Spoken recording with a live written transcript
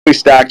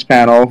perfectly stacked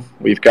panel.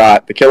 We've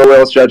got the Killer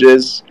Whales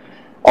judges,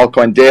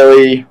 Altcoin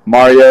Daily,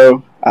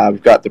 Mario.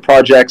 We've got the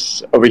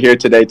projects over here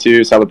today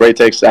too,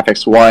 Celebratix,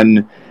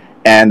 FX1,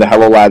 and the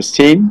Hello Labs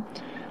team.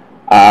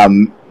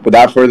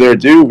 Without further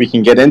ado, we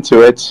can get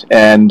into it.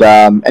 And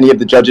any of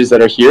the judges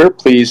that are here,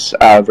 please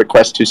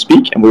request to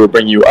speak, and we will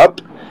bring you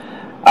up.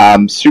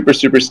 Super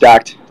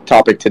stacked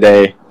topic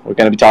today. We're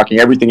going to be talking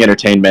everything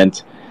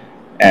entertainment,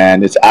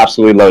 and it's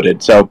absolutely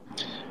loaded. So,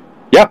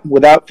 yeah,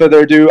 without further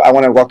ado, I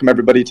want to welcome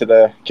everybody to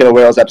the Killer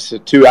Whales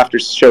Episode 2 After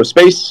Show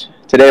Space.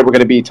 Today we're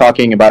going to be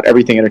talking about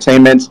everything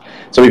entertainment.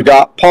 So we've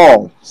got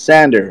Paul,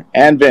 Sander,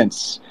 and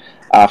Vince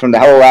from the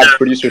Hello Labs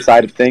producer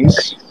side of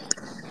things.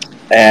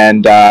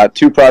 And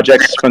two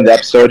projects from the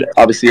episode,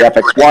 obviously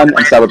FX1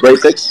 and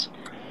Celebratix,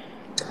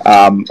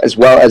 as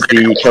well as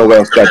the Killer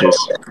Whales judges.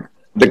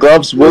 The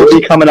gloves will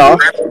be coming off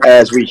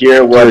as we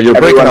hear what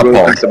everyone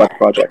really thinks about the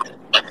project.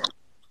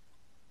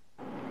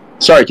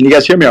 Sorry, can you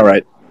guys hear me all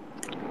right?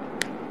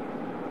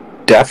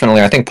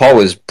 Definitely. I think Paul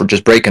was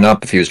just breaking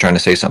up if he was trying to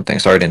say something.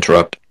 Sorry to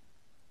interrupt.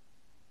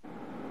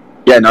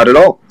 Yeah, not at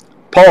all.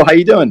 Paul, how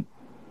you doing?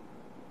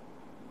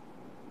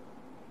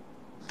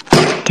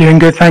 Doing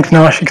good, thanks,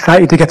 Nosh.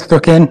 Excited to get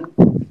stuck in.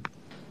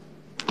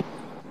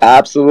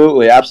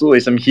 Absolutely.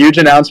 Some huge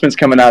announcements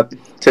coming out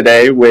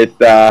today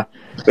with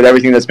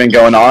everything that's been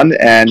going on.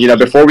 And,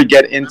 before we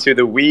get into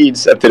the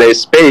weeds of today's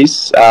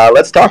space,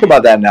 let's talk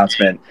about that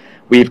announcement.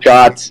 We've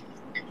got,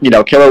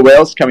 Killer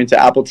Whales coming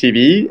to Apple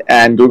TV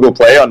and Google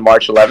Play on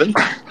March 11th.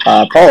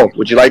 Paul,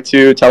 would you like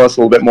to tell us a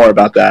little bit more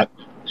about that?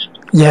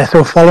 Yeah,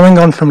 so following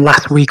on from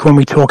last week when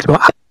we talked about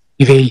Apple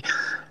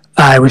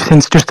TV, we've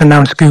since just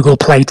announced Google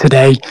Play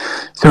today,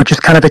 so it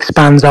just kind of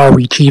expands our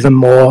reach even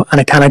more, and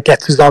it kind of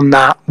gets us on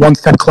that one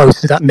step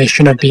closer to that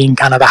mission of being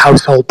kind of a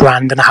household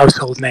brand and a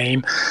household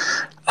name.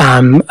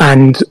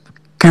 And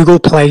Google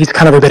Play is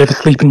kind of a bit of a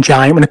sleeping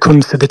giant when it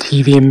comes to the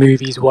TV and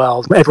movies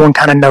world. Everyone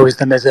kind of knows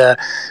them as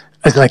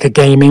like a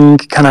gaming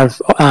kind of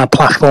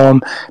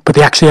platform, but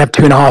they actually have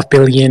 2.5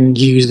 billion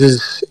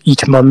users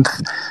each month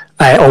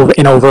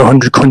in over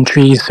 100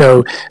 countries.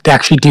 So they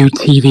actually do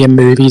TV and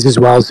movies as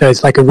well. So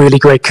it's like a really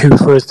great coup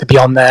for us to be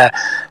on there.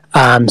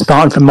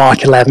 Starting from March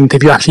 11th,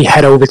 if you actually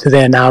head over to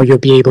there now, you'll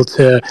be able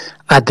to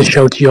add the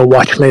show to your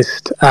watch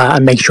list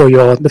and make sure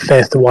you're the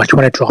first to watch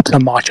when it drops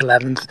on March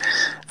 11th.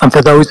 And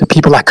for those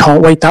people that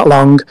can't wait that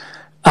long,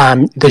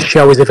 the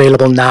show is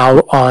available now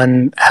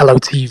on Hello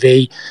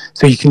TV,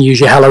 so you can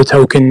use your Hello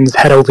tokens,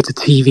 head over to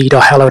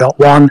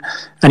tv.hello.one,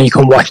 and you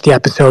can watch the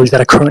episodes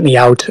that are currently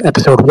out.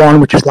 Episode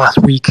 1, which was last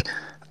week,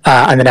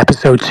 and then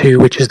episode 2,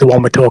 which is the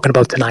one we're talking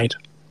about tonight.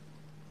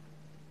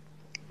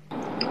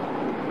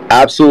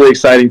 Absolutely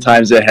exciting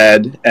times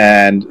ahead,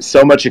 and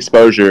so much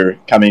exposure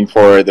coming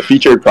for the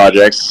featured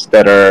projects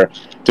that are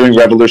doing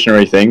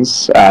revolutionary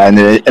things in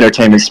the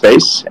entertainment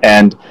space.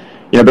 And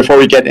before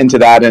we get into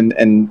that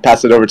and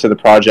pass it over to the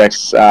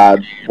projects,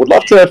 would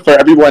love to, for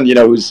everyone,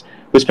 who's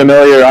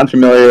familiar or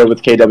unfamiliar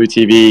with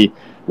KWTV,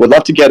 would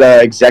love to get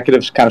an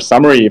executive kind of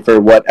summary for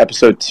what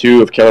episode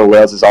 2 of Killer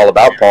Whales is all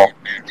about, Paul.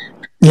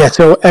 Yeah,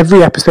 so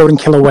every episode in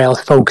Killer Whales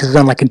focuses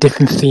on like a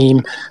different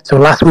theme. So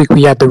last week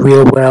we had the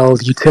real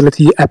world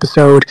utility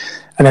episode,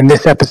 and then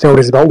this episode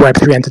is about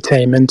Web3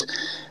 entertainment.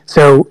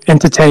 So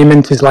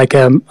entertainment is like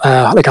a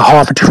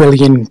 $500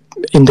 billion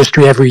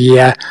industry every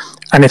year,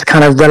 and it's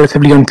kind of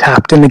relatively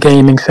untapped in the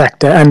gaming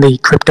sector and the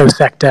crypto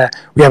sector.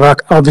 We have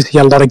obviously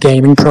a lot of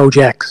gaming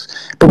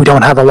projects, but we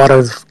don't have a lot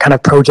of kind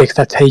of projects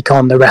that take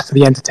on the rest of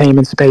the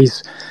entertainment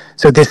space.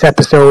 So this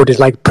episode is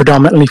like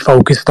predominantly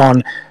focused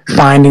on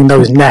finding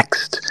those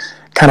next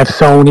kind of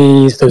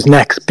Sonys, those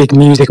next big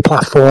music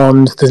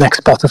platforms, those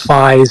next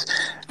Spotifys,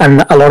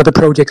 and a lot of the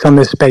projects on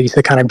this space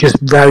are kind of just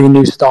very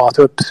new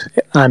startups.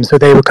 So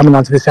they were coming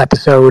onto this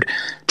episode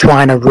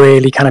trying to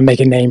really kind of make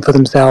a name for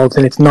themselves,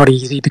 and it's not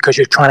easy because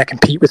you're trying to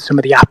compete with some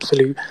of the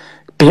absolute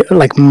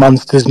like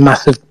monsters,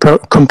 massive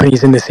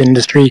companies in this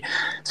industry.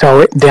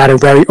 So they had a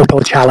very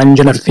uphill challenge,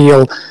 and I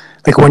feel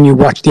like when you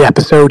watch the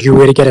episode, you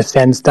really get a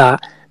sense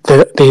that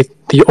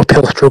the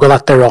uphill struggle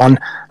that they're on.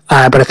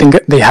 But I think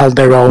they held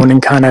their own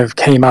and kind of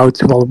came out,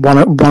 well,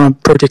 one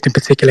project in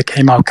particular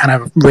came out kind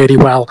of really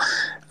well,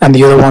 and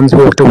the other ones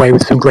walked away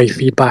with some great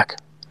feedback.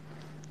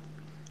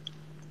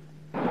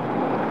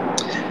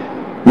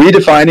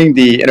 Redefining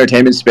the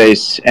entertainment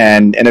space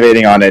and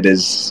innovating on it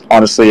is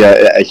honestly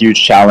a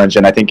huge challenge,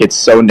 and I think it's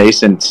so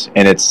nascent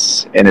in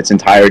its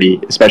entirety,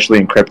 especially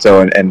in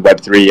crypto and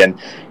Web3.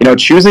 And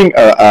choosing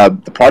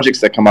the projects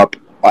that come up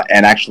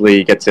and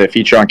actually get to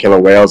feature on Killer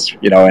Whales,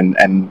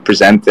 and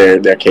present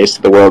their case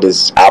to the world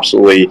is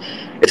absolutely,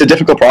 it's a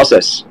difficult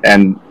process.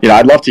 And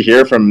I'd love to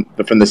hear from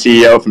the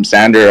CEO, from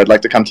Sander. I'd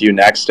like to come to you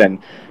next and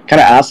kind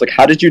of ask, like,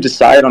 how did you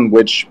decide on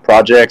which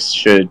projects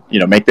should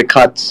make the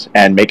cut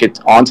and make it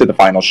onto the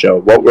final show?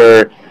 What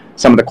were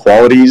some of the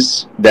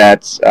qualities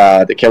that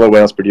the Killer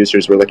Whales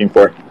producers were looking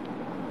for?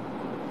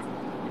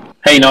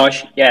 Hey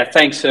Nosh, yeah,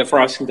 thanks for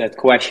asking that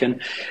question.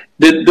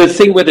 The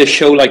thing with a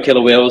show like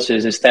Killer Whales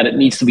is that it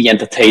needs to be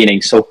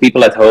entertaining. So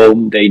people at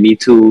home, they need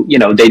to,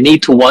 they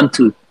need to want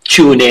to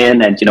tune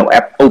in and,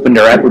 open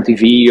their Apple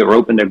TV or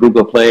open their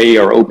Google Play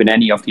or open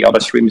any of the other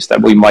streams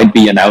that we might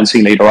be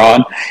announcing later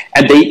on.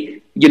 And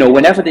they,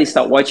 whenever they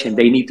start watching,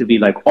 they need to be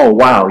like, oh,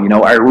 wow,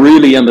 I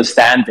really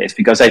understand this,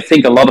 because I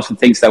think a lot of the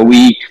things that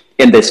we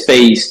in this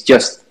space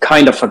just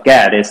kind of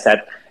forget is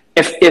that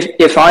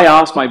if I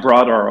ask my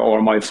brother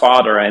or my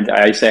father and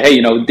I say,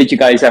 hey, did you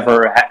guys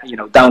ever,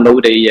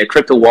 download a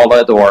crypto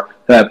wallet or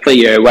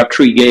play a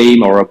Web3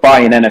 game or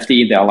buy an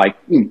NFT? They're like,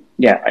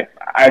 yeah,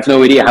 I have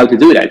no idea how to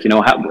do that.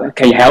 How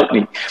can you help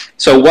me?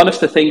 So one of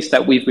the things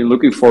that we've been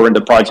looking for in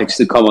the projects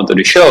to come onto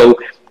the show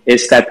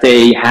is that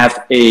they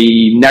have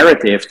a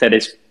narrative that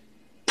is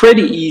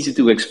pretty easy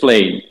to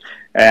explain,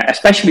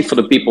 especially for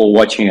the people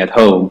watching at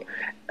home.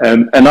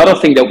 Another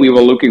thing that we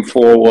were looking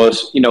for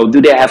was,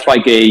 do they have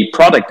like a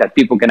product that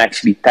people can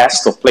actually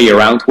test or play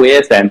around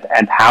with, and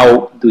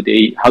how do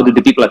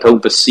the people at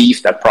home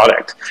perceive that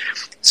product?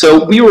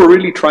 So we were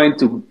really trying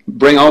to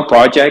bring out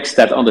projects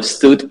that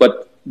understood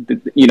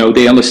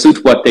they understood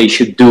what they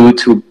should do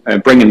to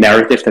bring a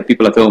narrative that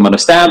people at home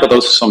understand, but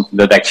also something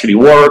that actually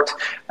worked.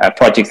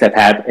 Projects that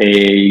had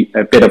a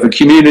bit of a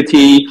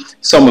community.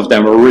 Some of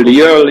them were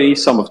really early.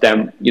 Some of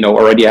them,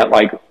 already had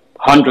like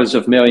hundreds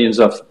of millions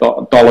of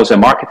dollars in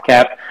market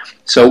cap.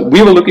 So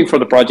we were looking for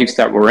the projects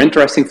that were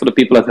interesting for the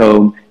people at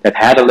home, that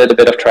had a little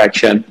bit of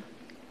traction,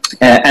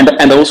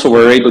 and also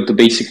were able to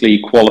basically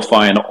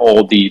qualify on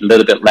all the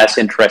little bit less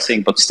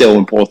interesting but still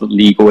important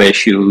legal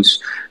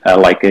issues,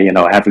 like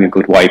having a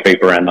good white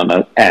paper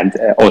and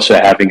also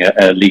having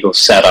a legal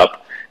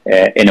setup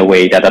in a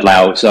way that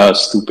allows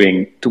us to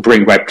bring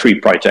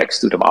Web3 projects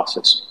to the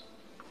masses.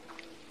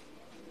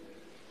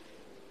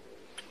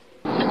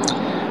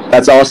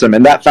 That's awesome.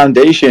 And that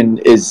foundation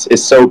is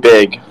so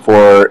big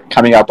for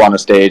coming up on a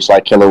stage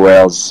like Killer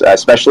Whales,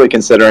 especially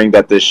considering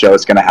that this show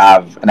is going to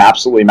have an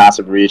absolutely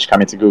massive reach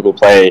coming to Google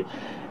Play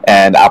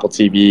and Apple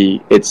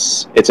TV.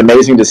 It's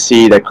amazing to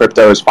see that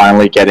crypto is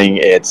finally getting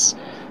its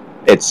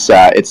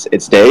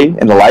day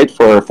in the light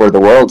for the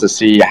world, to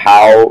see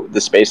how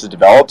the space is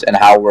developed and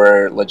how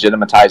we're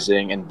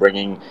legitimatizing and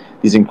bringing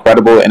these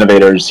incredible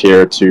innovators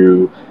here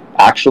to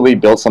actually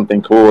build something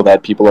cool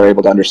that people are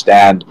able to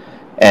understand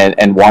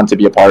and want to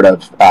be a part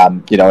of,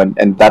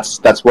 and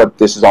that's what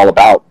this is all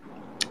about.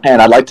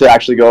 And I'd like to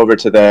actually go over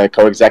to the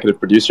co-executive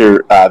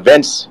producer,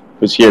 Vince,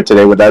 who's here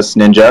today with us,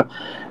 Ninja.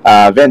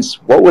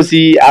 Vince, what was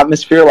the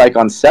atmosphere like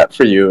on set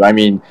for you? I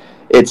mean,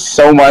 it's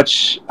so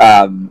much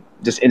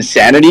just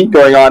insanity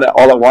going on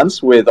all at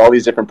once with all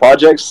these different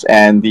projects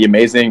and the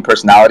amazing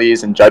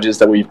personalities and judges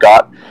that we've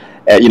got.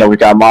 We've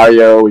got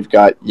Mario, we've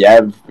got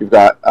Yev, we've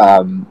got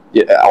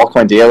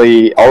Altcoin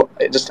Daily,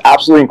 just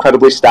absolutely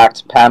incredibly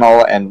stacked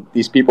panel, and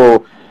these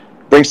people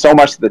bring so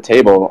much to the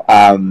table.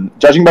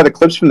 Judging by the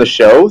clips from the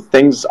show,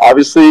 things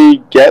obviously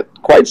get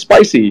quite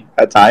spicy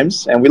at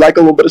times, and we like a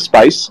little bit of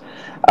spice.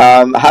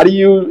 How do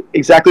you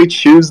exactly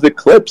choose the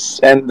clips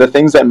and the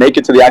things that make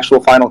it to the actual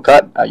final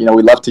cut?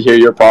 We'd love to hear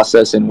your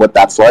process and what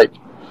that's like.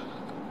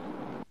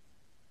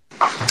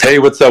 Hey,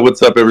 what's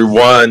up,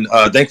 everyone?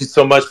 Thank you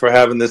so much for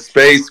having this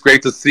space.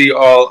 Great to see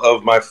all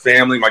of my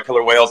family, my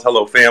Killer Whales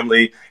Hello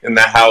family in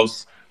the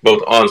house,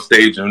 both on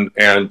stage and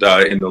in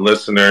the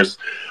listeners.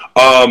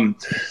 I'm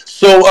going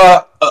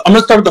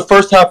to start with the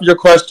first half of your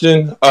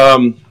question.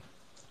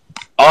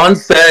 On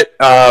set,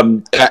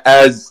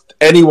 as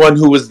anyone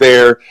who was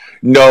there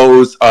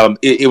knows,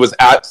 it was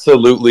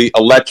absolutely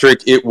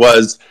electric. It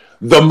was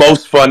the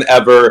most fun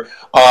ever.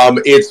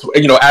 It's,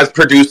 as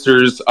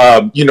producers,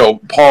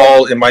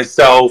 Paul and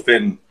myself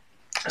and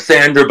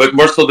Sandra, but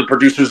more so the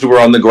producers who were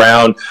on the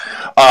ground,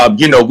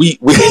 we,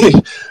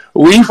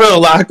 for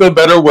lack of a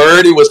better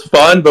word, it was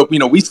fun, but,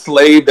 we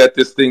slaved at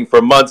this thing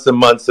for months and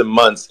months and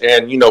months.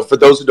 And, for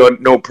those who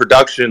don't know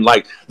production,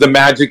 like, the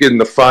magic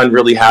and the fun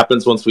really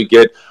happens once we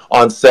get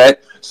on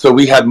set. So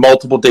we had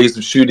multiple days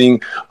of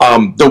shooting.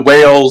 The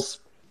Whales,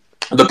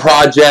 the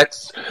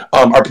projects,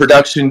 our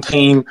production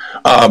team,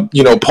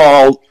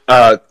 Paul,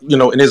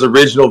 in his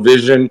original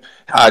vision,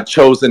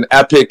 chose an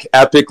epic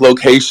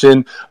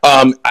location.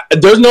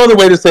 There's no other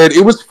way to say it.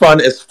 It was fun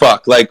as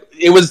fuck. Like,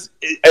 it was,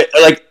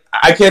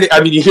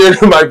 you hear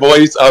it in my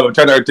voice. I'm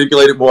trying to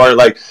articulate it more.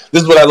 Like,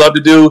 this is what I love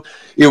to do.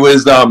 It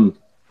was,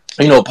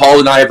 Paul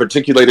and I have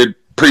articulated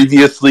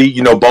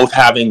previously, both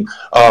having,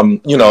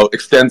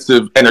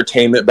 extensive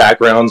entertainment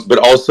backgrounds, but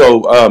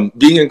also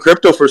being in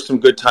crypto for some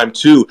good time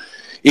too.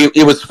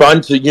 It was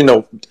fun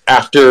to,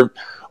 after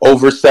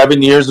over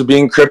 7 years of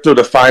being crypto,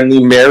 to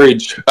finally marry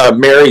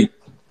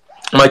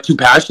my two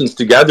passions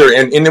together.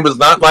 And it was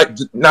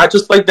not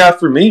just like that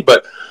for me,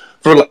 but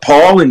for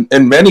Paul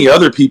and many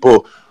other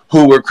people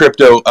who were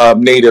crypto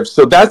natives.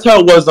 So that's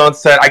how it was on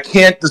set. I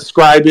can't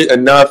describe it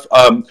enough.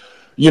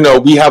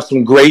 We have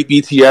some great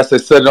BTS. I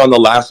said it on the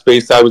last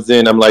space I was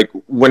in. I'm like,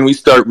 when we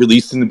start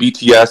releasing the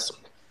BTS,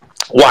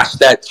 watch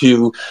that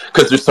too,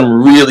 because there's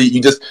some really,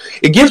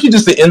 it gives you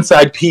just the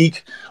inside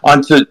peek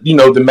onto, you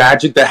know, the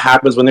magic that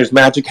happens when there's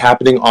magic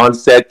happening on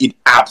set. It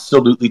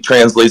absolutely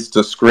translates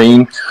to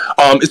screen.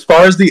 As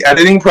far as the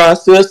editing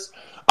process,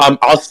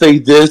 I'll say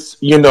this,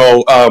 you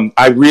know,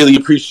 I really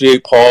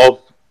appreciate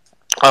Paul.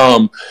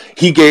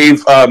 He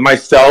gave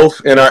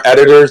myself and our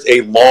editors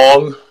a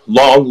long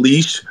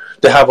leash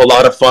to have a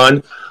lot of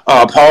fun.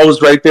 Paul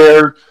was right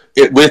there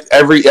with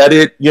every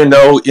edit, you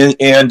know,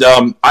 and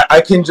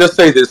I can just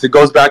say this. It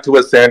goes back to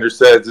what Sanders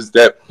says, is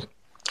that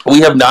we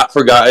have not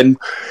forgotten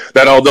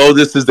that although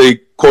this is a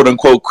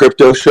quote-unquote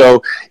crypto show,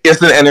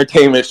 it's an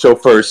entertainment show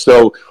first.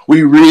 So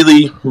we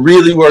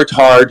really worked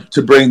hard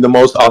to bring the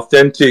most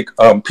authentic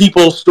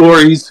people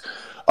stories,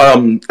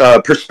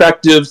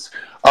 perspectives,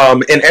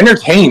 and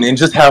entertain and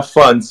just have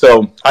fun.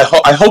 So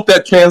I hope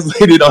that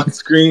translated on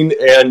screen,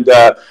 and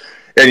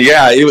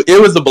yeah,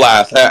 it was a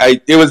blast.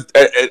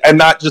 I'm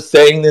not just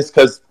saying this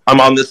because I'm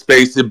on this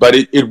space, but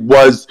it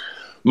was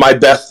my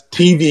best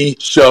TV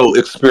show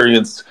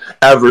experience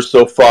ever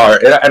so far.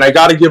 And I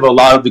got to give a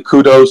lot of the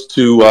kudos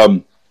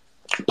to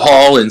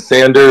Paul and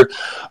Sander.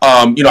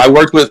 You know, I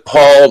worked with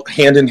Paul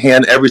hand in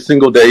hand every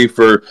single day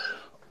for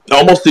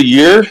almost a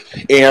year,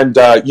 and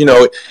you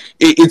know,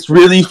 it's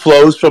really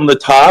flows from the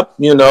top.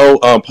 You know,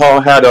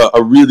 Paul had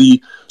a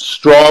really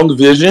strong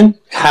vision,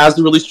 has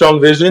a really strong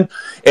vision,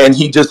 and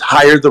he just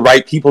hired the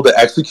right people to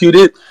execute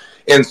it.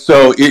 And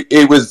so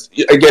it was,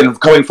 again,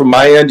 coming from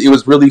my end, it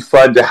was really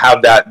fun to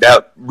have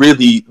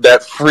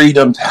that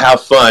freedom to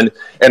have fun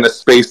and a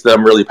space that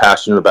I'm really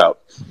passionate about.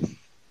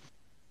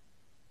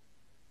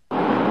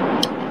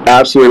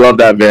 Absolutely love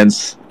that,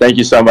 Vince. Thank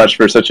you so much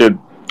for such a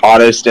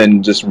honest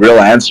and just real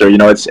answer. You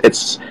know,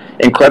 it's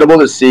incredible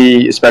to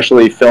see,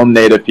 especially film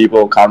native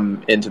people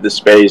come into the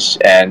space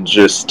and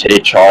just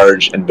take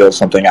charge and build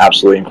something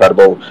absolutely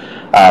incredible,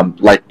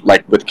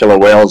 like with Killer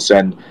Whales.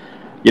 And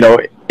you know,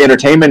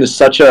 entertainment is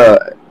such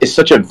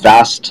a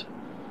vast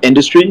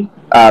industry,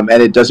 and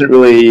it doesn't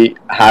really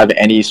have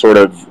any sort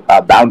of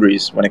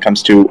boundaries when it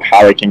comes to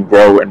how it can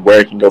grow and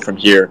where it can go from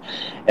here.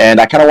 And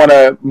I kind of want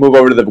to move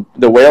over to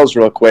the Whales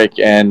real quick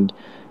and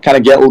kind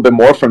of get a little bit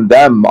more from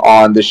them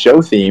on the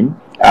show theme,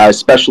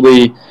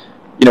 especially,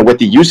 you know, with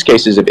the use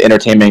cases of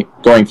entertainment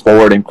going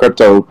forward in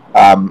crypto.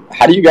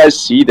 How do you guys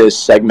see this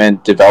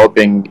segment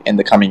developing in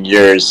the coming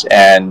years,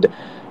 and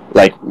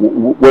like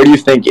where do you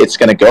think it's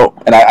going to go?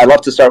 And I'd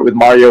love to start with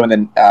Mario and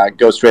then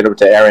go straight over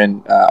to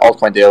Aaron,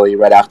 Altcoin Daily,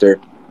 right after.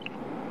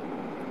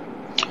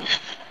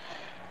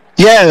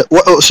 Yeah,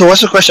 so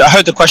what's the question? I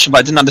heard the question, but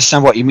I didn't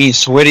understand what you mean.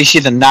 So where do you see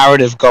the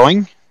narrative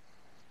going?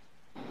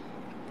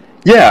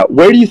 Yeah,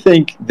 where do you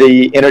think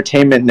the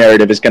entertainment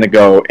narrative is going to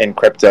go in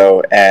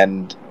crypto,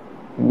 and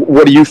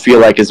what do you feel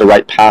like is the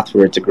right path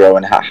for it to grow,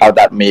 and how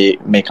that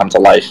may come to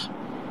life?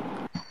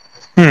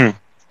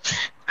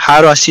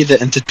 How do I see the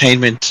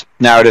entertainment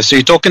narrative? So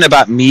you're talking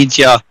about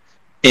media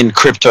in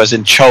crypto, as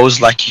in shows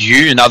like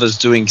you and others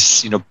doing,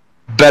 you know,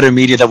 better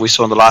media that we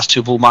saw in the last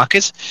two bull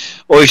markets,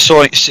 or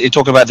you're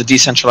talking about the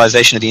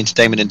decentralization of the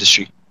entertainment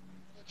industry?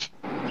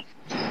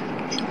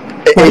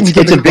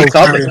 It's a big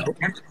topic.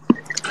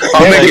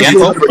 I'll make it easy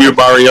for you,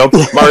 Mario.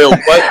 Mario,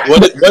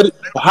 what?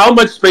 How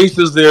much space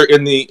is there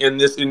in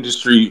this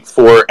industry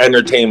for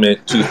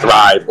entertainment to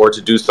thrive or to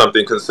do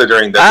something?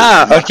 Considering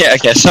that.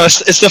 Okay. So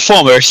it's the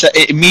former. It's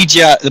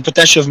media, the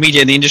potential of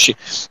media in the industry.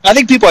 I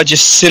think people are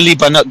just silly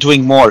by not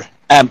doing more.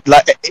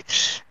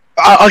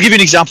 I'll give you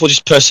an example,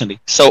 just personally.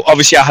 So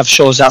obviously, I have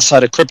shows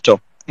outside of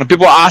crypto. When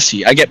people ask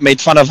me, I get made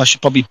fun of. I should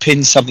probably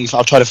pin something.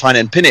 I'll try to find it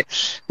and pin it.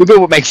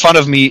 People would make fun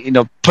of me, you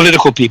know,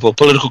 political people,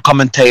 political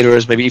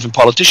commentators, maybe even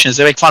politicians.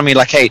 They make fun of me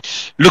like, hey,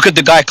 look at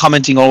the guy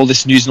commenting on all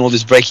this news and all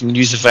these breaking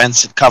news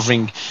events and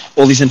covering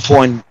all these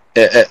important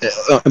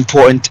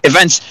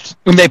events.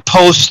 When they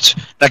post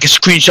like a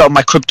screenshot of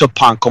my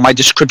CryptoPunk or my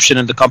description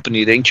in the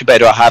company, the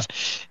incubator I have,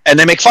 and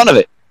they make fun of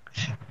it.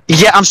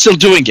 Yeah, I'm still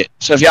doing it.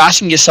 So if you're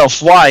asking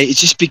yourself why, it's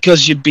just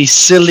because you'd be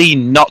silly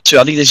not to.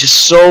 I think there's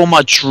just so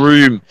much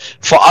room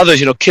for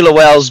others. You know, Killer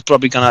Whales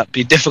probably going to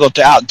be difficult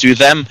to outdo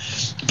them.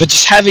 But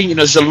just having, you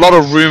know, there's a lot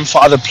of room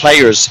for other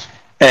players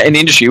in the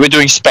industry. We're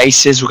doing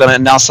spaces. We're going to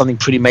announce something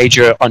pretty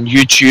major on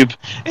YouTube.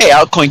 Hey,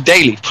 Altcoin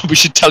Daily. We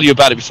should tell you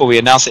about it before we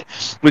announce it.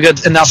 We're going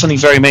to announce something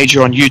very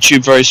major on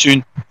YouTube very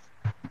soon.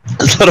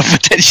 A lot of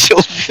potential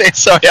there.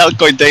 Sorry,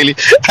 Altcoin Daily.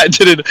 I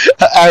did it,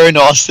 Aaron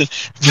Austin.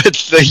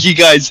 But you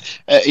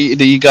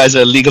guys are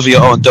a league of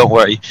your own. Don't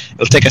worry.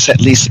 It'll take us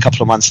at least a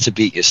couple of months to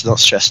beat you, so don't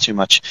stress too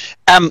much.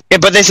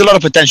 But there's a lot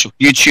of potential.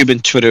 YouTube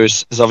and Twitter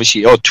is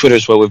obviously,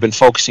 Twitter's where we've been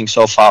focusing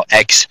so far.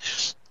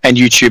 X and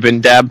YouTube,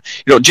 and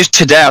you know, just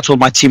today I told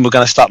my team we're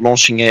going to start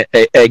launching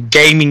a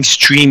gaming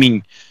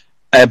streaming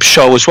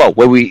show as well,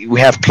 where we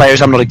have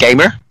players. I'm not a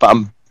gamer, but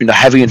I'm, you know,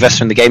 heavy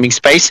investor in the gaming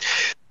space.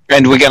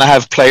 And we're going to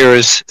have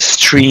players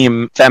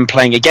stream them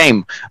playing a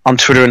game on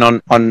Twitter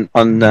and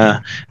on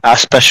our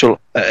special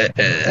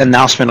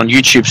announcement on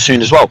YouTube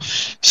soon as well.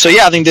 So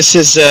yeah, I think this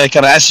is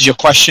kind of answers your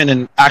question,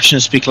 and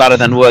actions speak louder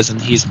than words, and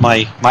here's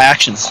my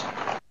actions.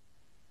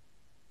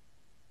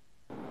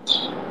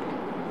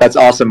 That's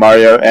awesome,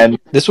 Mario. And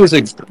This was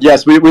a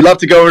yes, we love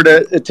to go over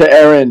to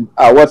Aaron.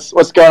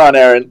 What's going on,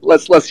 Aaron?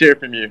 Let's hear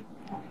from you.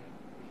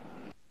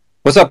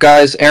 What's up,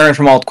 guys? Aaron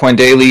from Altcoin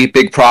Daily.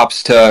 Big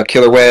props to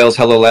Killer Whales,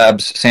 Hello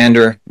Labs,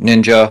 Sander,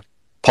 Ninja,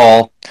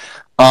 Paul.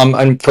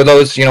 And for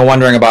those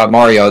wondering about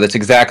Mario, that's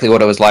exactly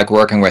what it was like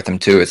working with him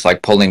too. It's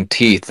like pulling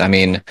teeth. I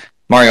mean,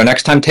 Mario,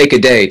 next time take a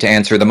day to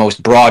answer the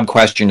most broad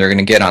question you're going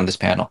to get on this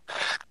panel.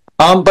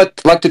 But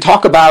like to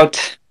talk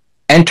about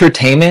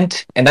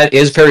entertainment, and that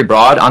is very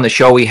broad. On the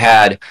show we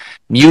had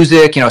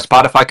music,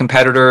 Spotify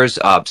competitors,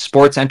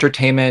 sports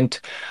entertainment.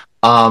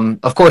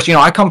 Of course,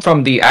 I come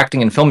from the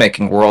acting and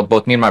filmmaking world,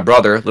 both me and my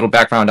brother. Little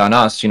background on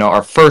us,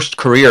 our first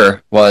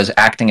career was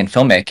acting and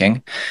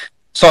filmmaking.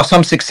 Saw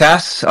some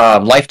success,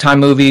 Lifetime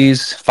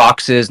movies,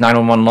 Fox's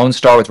 911 Lone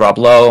Star with Rob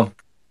Lowe,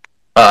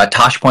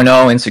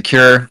 Tosh.0,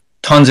 Insecure,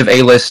 tons of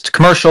A-list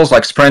commercials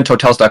like Sprint,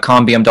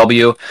 Hotels.com,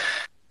 BMW.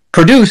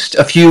 Produced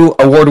a few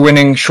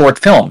award-winning short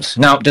films.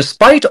 Now,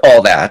 despite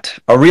all that,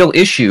 a real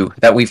issue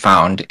that we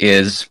found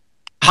is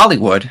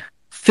Hollywood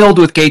filled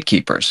with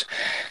gatekeepers.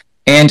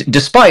 And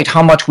despite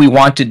how much we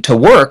wanted to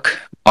work,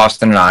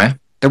 Austin and I,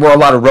 there were a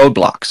lot of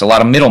roadblocks, a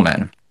lot of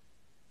middlemen.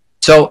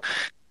 So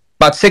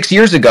about 6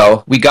 years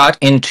ago, we got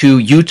into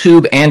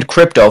YouTube and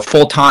crypto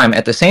full-time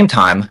at the same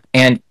time,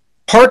 and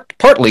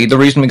partly the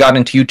reason we got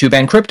into YouTube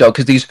and crypto,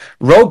 because these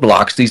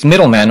roadblocks, these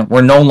middlemen,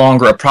 were no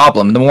longer a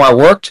problem. The more I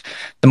worked,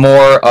 the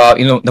more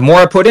the more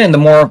I put in, the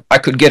more I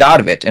could get out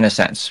of it, in a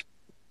sense.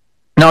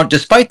 Now,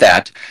 despite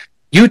that,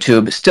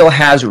 YouTube still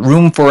has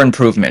room for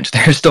improvement.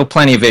 There's still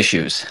plenty of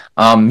issues.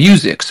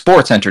 Music,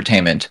 sports,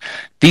 entertainment.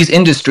 These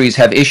industries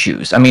have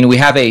issues. I mean, we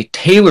have a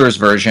Taylor's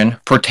version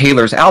for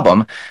Taylor's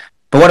album,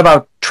 but what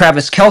about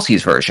Travis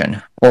Kelce's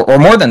version? Or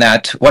more than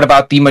that, what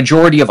about the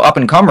majority of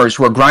up-and-comers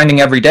who are grinding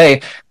every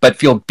day but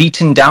feel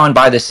beaten down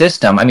by the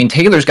system? I mean,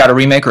 Taylor's got to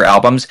remake her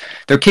albums.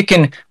 They're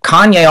kicking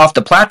Kanye off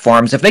the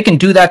platforms. If they can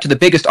do that to the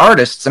biggest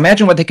artists,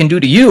 imagine what they can do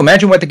to you.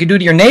 Imagine what they can do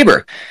to your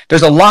neighbor.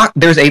 There's a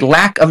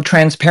lack of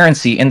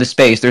transparency in the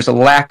space. There's a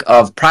lack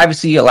of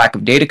privacy, a lack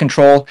of data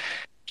control.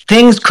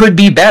 Things could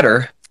be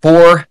better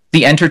for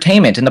the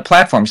entertainment and the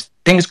platforms.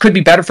 Things could be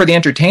better for the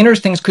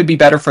entertainers. Things could be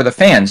better for the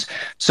fans.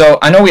 So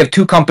I know we have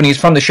two companies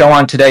from the show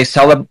on today,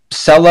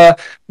 Celebritix,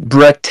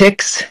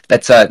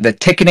 that's the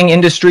ticketing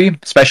industry,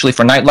 especially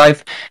for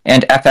nightlife,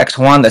 and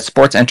FX1, that's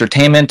sports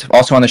entertainment.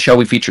 Also on the show,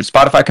 we featured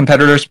Spotify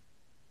competitors.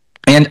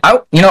 And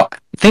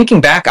thinking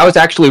back, I was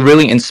actually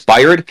really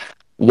inspired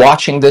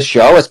watching this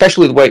show,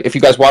 especially the way, if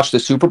you guys watched the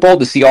Super Bowl,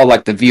 to see all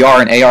like the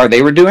VR and AR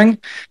they were doing.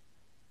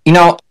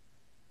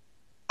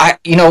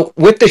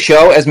 With the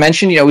show, as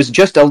mentioned, it was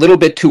just a little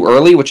bit too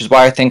early, which is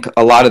why I think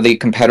a lot of the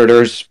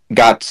competitors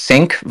got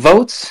sync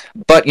votes.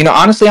 But,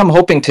 honestly, I'm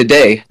hoping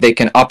today they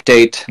can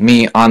update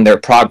me on their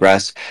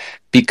progress,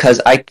 because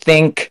I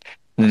think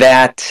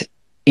that,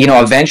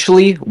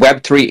 eventually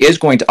Web3 is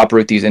going to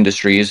uproot these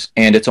industries,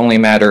 and it's only a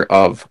matter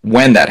of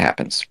when that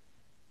happens.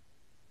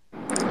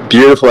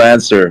 Beautiful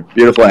answer.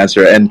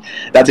 And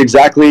that's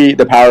exactly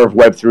the power of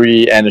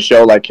Web3 and a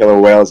show like Killer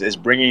Whales, is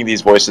bringing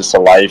these voices to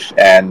life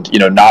and,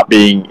 not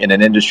being in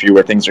an industry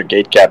where things are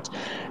gatekept.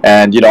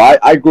 And,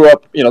 I grew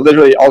up,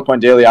 literally Altcoin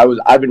Daily.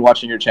 I've been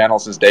watching your channel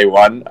since day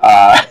one.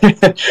 I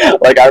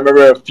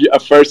remember a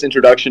first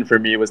introduction for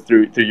me was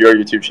through your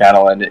YouTube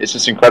channel, and it's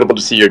just incredible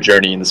to see your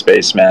journey in the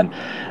space, man.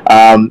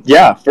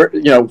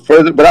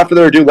 Without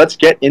further ado, let's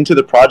get into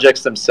the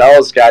projects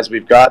themselves, guys.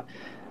 We've got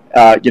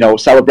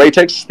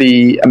Celebritix,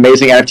 the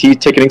amazing NFT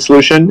ticketing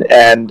solution,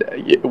 and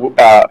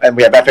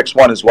we have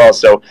FX1 as well.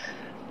 So,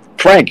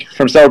 Frank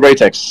from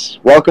Celebritix,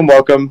 welcome.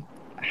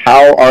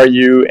 How are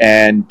you?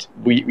 And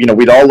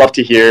we'd all love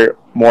to hear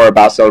more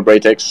about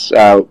Celebritix.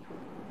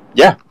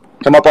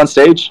 Come up on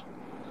stage.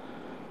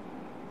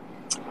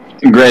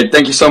 Great,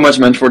 thank you so much,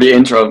 man, for the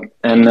intro,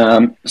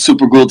 and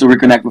super cool to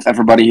reconnect with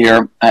everybody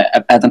here.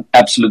 I had an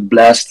absolute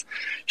blast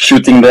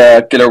shooting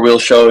the Killer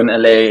Whales show in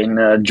LA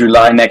in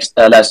July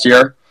last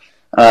year.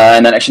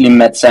 And then actually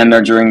met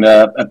Sander during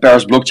the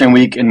Paris Blockchain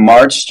Week in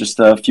March, just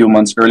a few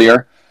months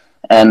earlier.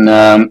 And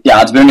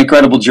it's been an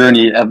incredible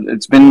journey.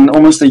 It's been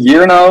almost a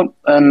year now,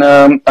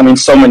 and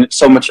so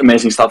much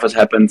amazing stuff has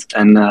happened.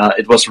 And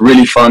it was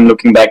really fun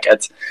looking back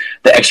at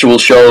the actual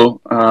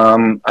show.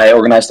 I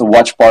organized a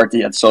watch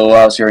party at Soho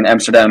House here in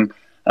Amsterdam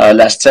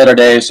last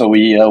Saturday, so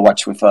we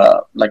watched with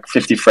like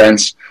 50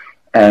 friends.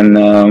 And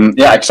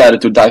excited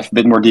to dive a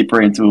bit more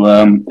deeper into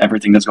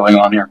everything that's going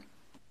on here.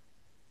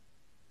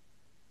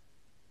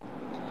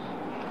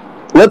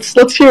 Let's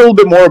hear a little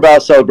bit more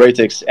about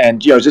Celebritix,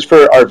 and just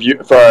for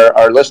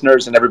our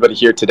listeners and everybody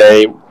here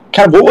today,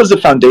 kind of what was the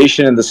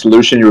foundation and the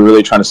solution you were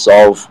really trying to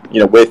solve,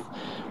 with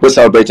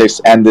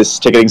Celebritix and this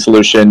ticketing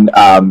solution,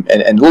 and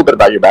a little bit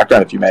about your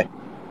background, if you may.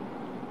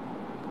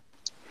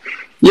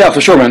 Yeah,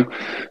 for sure, man.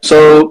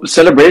 So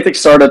Celebritix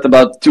started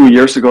about 2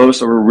 years ago,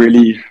 so we're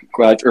really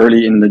quite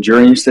early in the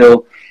journey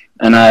still,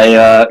 and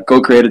I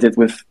co-created it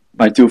with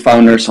my two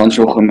founders, Hans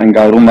Jochem and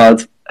Guy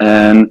Rombout.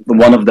 And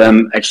one of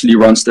them actually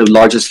runs the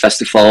largest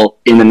festival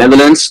in the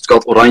Netherlands. It's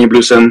called Oranje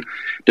Bloesem.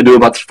 They do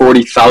about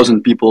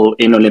 40,000 people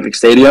in Olympic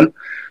Stadium.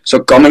 So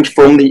coming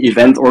from the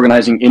event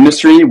organizing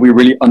industry, we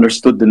really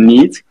understood the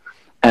need.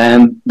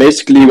 And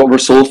basically what we're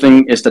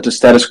solving is that the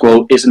status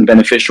quo isn't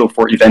beneficial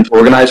for event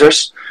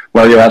organizers,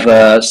 where you have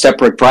a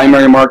separate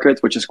primary market,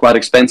 which is quite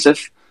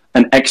expensive,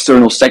 an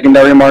external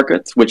secondary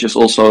market, which is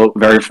also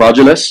very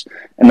fraudulent,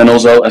 and then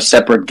also a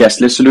separate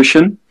guest list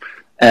solution.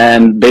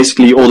 And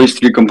basically all these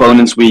three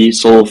components we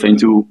solve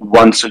into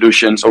one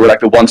solution. So we're like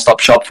the one-stop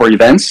shop for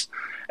events.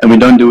 And we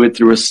don't do it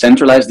through a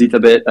centralized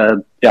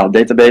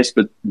database,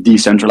 but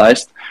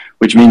decentralized,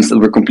 which means that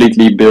we're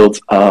completely built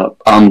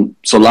on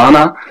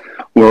Solana.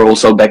 We're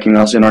also backing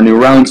us in our new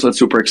round, so it's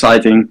super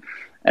exciting.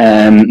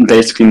 And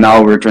basically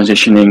now we're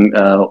transitioning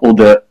all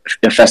the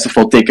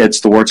festival tickets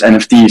towards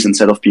NFTs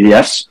instead of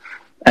PDFs.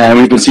 And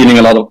we've been seeing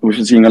a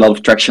lot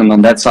of traction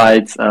on that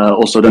side.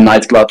 Also the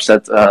nightclubs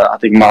that I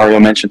think Mario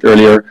mentioned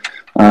earlier.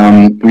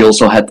 We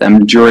also had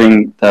them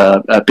during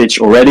the pitch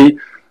already.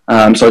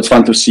 So it's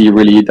fun to see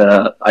really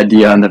the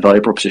idea and the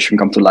value proposition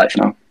come to life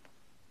now.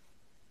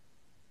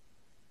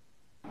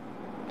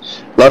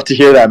 Love to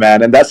hear that,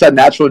 man. And that's that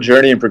natural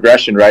journey and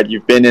progression, right?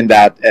 You've been in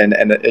that, and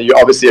you're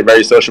obviously a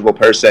very sociable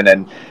person,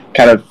 and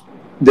kind of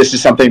this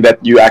is something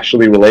that you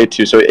actually relate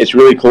to. So it's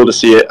really cool to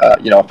see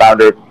a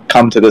founder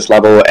come to this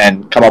level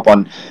and come up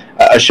on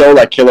a show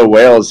like Killer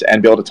Whales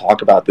and be able to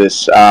talk about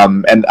this.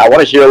 And I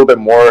want to hear a little bit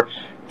more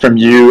from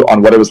you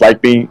on what it was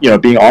like being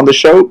on the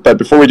show. But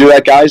before we do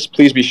that, guys,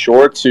 please be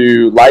sure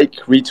to like,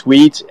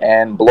 retweet,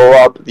 and blow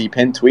up the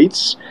pinned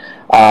tweets.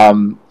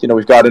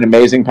 We've got an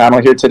amazing panel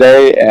here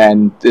today,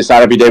 and it's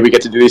not every day we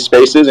get to do these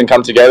spaces and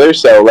come together.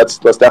 So let's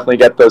definitely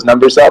get those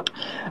numbers up.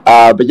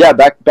 But yeah,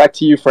 back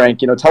to you, Frank.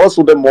 Tell us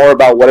a little bit more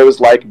about what it was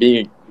like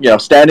being,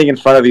 standing in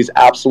front of these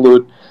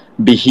absolute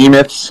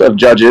behemoths of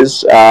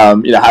judges. How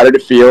did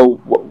it feel?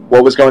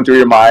 What was going through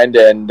your mind?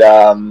 And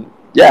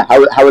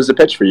how was the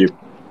pitch for you?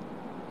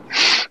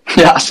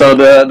 Yeah, so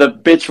the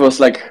pitch was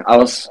like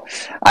I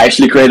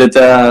actually created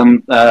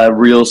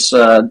reels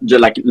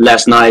like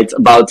last night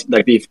about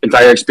like the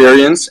entire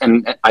experience,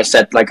 and I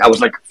said like I was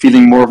like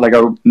feeling more of like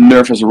a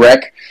nervous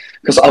wreck,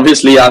 because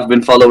obviously I've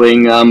been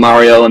following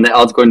Mario and the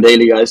Altcoin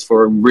Daily guys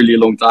for a really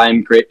long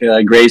time.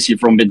 Gracie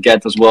from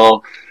BitGet as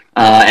well,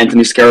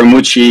 Anthony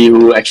Scaramucci,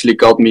 who actually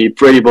called me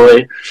Pretty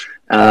Boy.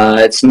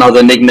 It's not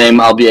a nickname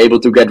I'll be able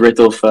to get rid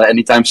of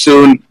anytime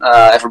soon.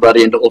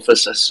 Everybody in the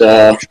office has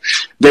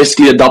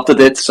basically adopted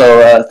it,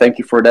 so thank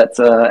you for that,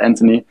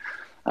 Anthony.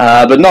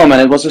 But no, man,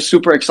 it was a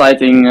super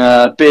exciting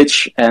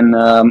pitch, and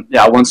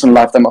once in a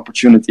lifetime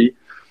opportunity.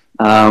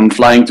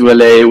 Flying to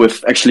LA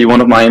with actually one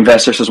of my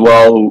investors as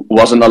well, who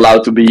wasn't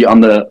allowed to be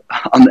on the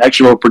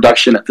actual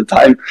production at the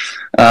time.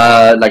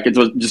 It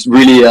was just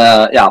really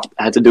I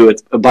had to do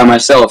it by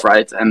myself,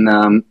 right?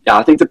 And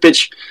I think the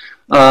pitch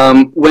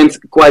went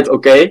quite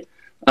okay.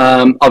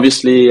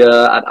 Obviously,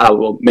 I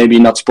will maybe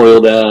not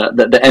spoil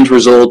the end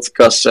result,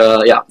 because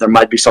there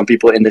might be some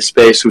people in this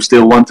space who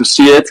still want to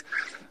see it.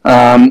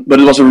 But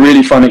it was a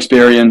really fun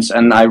experience,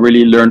 and I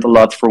really learned a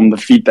lot from the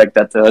feedback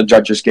that the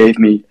judges gave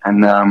me.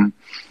 And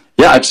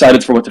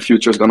excited for what the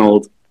future is going to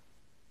hold.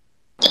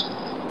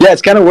 Yeah,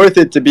 it's kind of worth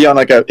it to be on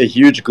like a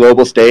huge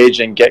global stage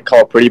and get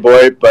called Pretty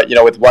Boy, but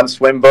with one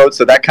swim vote,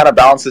 so that kind of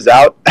balances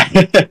out.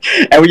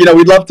 And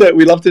we'd love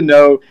to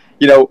know,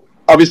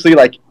 obviously,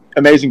 like,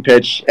 amazing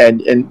pitch,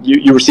 and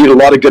you received a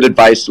lot of good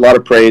advice, a lot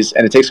of praise,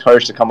 and it takes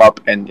courage to come up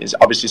and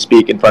obviously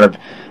speak in front of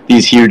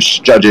these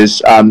huge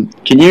judges.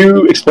 Can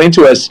you explain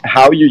to us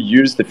how you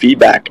used the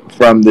feedback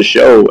from the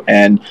show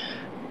and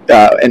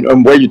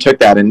where you took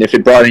that, and if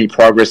it brought any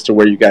progress to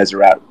where you guys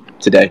are at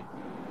today?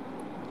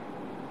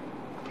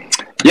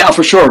 Yeah,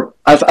 for sure.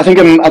 I think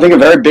a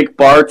very big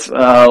part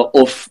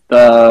of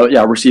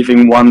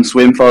receiving one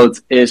swim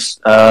vote is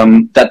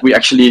that we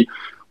actually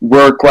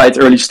were quite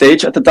early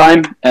stage at the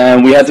time,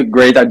 and we had a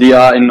great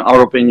idea in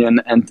our opinion,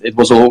 and it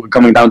was all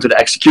coming down to the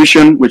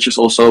execution, which is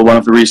also one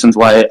of the reasons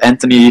why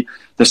Anthony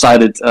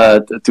decided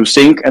to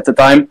sync at the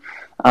time.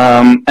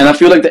 And I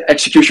feel like the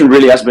execution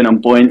really has been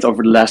on point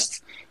over the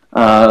last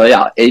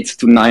 8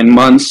 to 9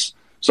 months.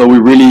 So we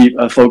really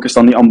focused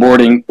on the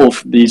onboarding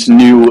of these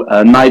new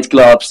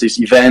nightclubs, these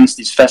events,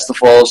 these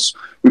festivals.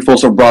 We've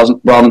also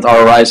broadened our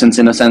horizons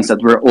in a sense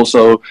that we're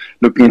also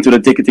looking into the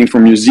ticketing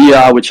for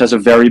Musea, which has a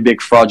very big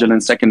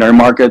fraudulent secondary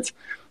market.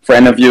 For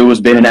any of you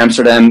who's been in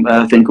Amsterdam,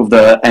 think of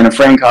the Anne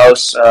Frank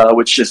house,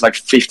 which is like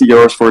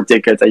 €50 for a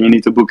ticket, and you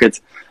need to book it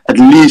at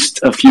least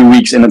a few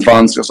weeks in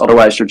advance, because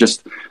otherwise you're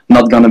just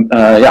not going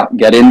to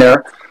get in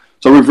there.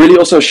 So we've really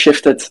also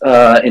shifted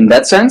in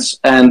that sense,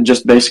 and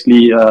just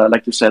basically,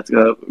 like you said,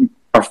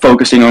 are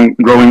focusing on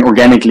growing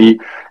organically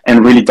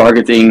and really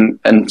targeting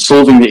and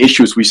solving the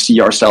issues we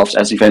see ourselves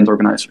as event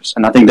organizers.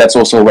 And I think that's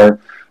also where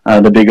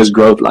the biggest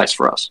growth lies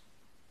for us.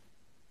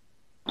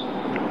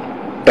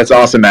 That's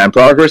awesome, man.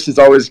 Progress is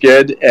always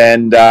good.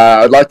 And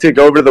I'd like to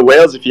go over to the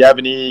Whales if you have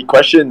any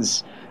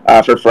questions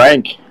for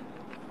Frank.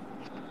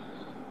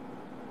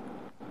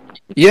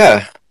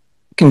 Yeah,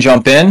 can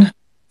jump in.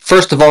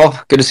 First of all,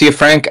 good to see you,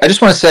 Frank. I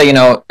just want to say,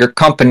 your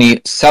company,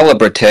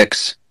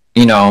 Celebratix,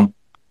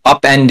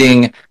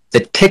 upending the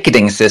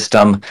ticketing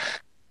system.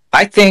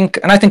 I think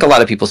a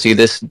lot of people see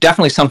this,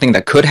 definitely something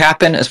that could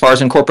happen as far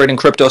as incorporating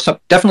crypto,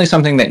 definitely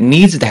something that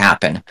needs to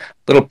happen.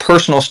 Little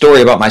personal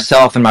story about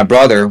myself and my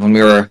brother. When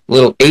we were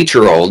little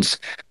 8-year-olds,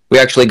 we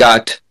actually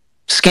got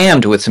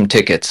scammed with some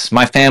tickets.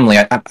 My family,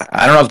 I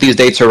don't know if these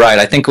dates are right.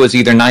 I think it was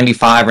either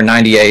 95 or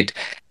 98.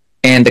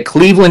 And the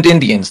Cleveland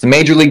Indians, the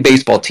Major League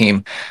Baseball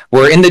team,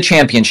 were in the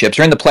championships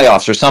or in the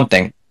playoffs or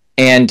something.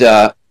 And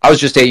I was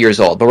just 8 years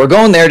old. But we're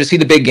going there to see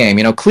the big game.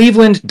 You know,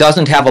 Cleveland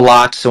doesn't have a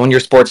lot, so when your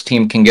sports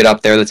team can get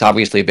up there, that's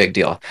obviously a big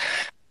deal.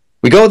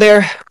 We go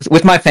there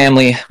with my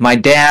family. My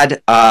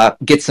dad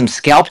gets some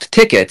scalped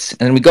tickets,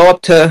 and we go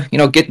up to,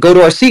 go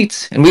to our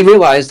seats, and we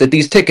realize that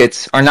these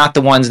tickets are not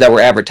the ones that were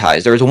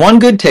advertised. There was one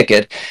good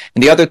ticket,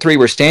 and the other 3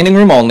 were standing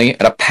room only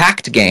at a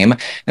packed game.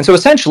 And so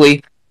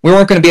essentially, we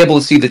weren't going to be able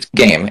to see the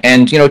game.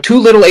 And, 2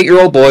 little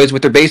 8-year-old boys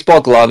with their baseball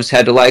gloves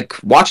had to,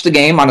 watch the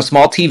game on a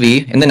small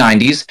TV in the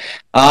 90s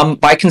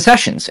buy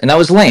concessions. And that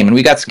was lame, and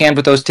we got scammed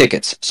with those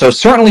tickets. So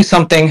certainly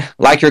something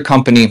like your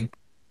company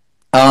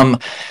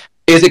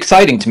is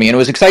exciting to me, and it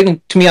was exciting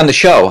to me on the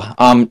show.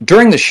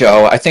 During the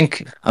show, I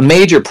think a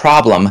major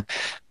problem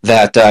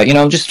that,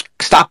 just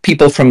stopped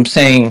people from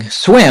saying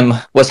swim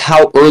was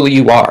how early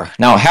you are.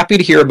 Now, happy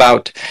to hear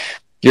about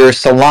your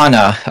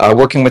Solana,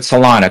 working with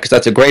Solana, because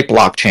that's a great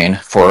blockchain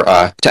for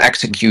to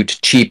execute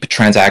cheap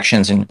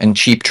transactions and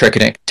cheap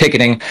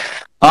ticketing.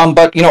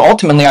 But,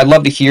 ultimately, I'd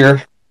love to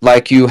hear,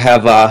 you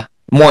have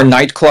more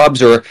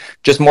nightclubs or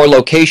just more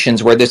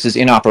locations where this is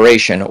in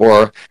operation,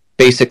 or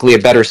basically a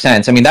better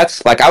sense. I mean,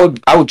 that's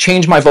I would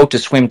change my vote to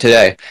swim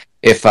today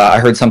if I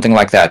heard something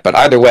like that. But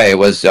either way, it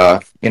was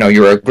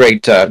you're a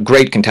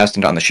great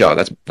contestant on the show.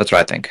 That's what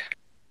I think.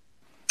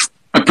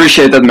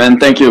 Appreciate that, man.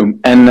 Thank you.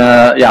 And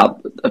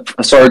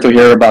sorry to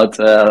hear about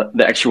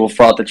the actual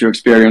fraud that you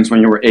experienced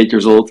when you were 8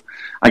 years old.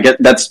 I get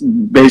that's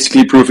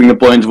basically proving the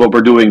point of what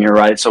we're doing here,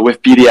 right? So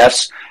with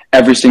PDFs,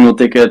 every single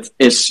ticket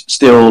is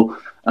still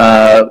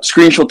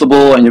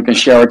screenshotable, and you can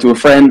share it to a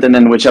friend, and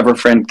then whichever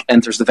friend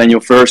enters the venue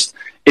first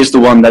is the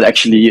one that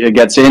actually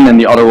gets in, and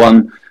the other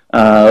one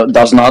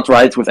does not,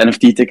 right? With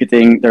NFT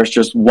ticketing, there's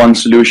just one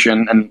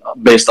solution, and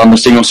based on the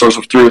single source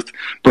of truth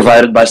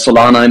provided by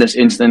Solana in this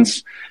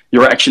instance,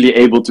 you're actually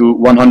able to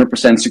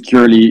 100%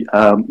 securely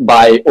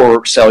buy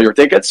or sell your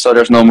tickets. So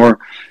there's no more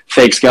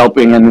fake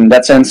scalping, and in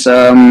that sense,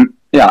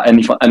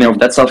 any of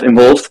that stuff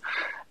involved.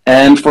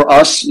 And for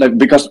us,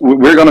 because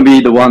we're going to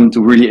be the one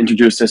to really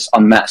introduce this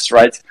en masse,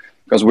 right?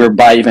 Because we're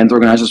by event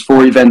organizers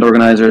for event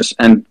organizers,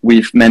 and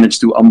we've managed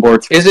to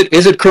onboard. Is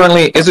it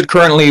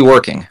currently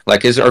working?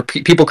 Are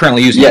people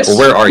currently using it? Or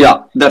where are you?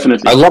 Yeah,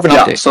 definitely. I love an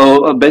update.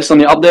 So based on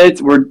the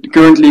update, we're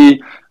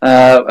currently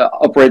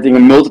operating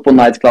in multiple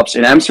nightclubs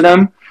in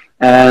Amsterdam,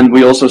 and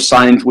we also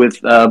signed with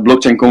a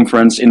blockchain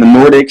conference in the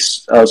Nordics.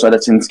 So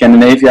that's in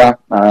Scandinavia,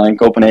 in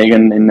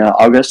Copenhagen in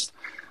August.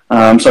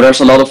 So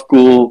there's a lot of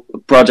cool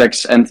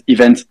projects and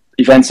events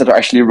that are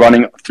actually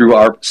running through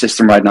our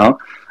system right now.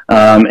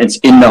 It's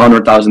in the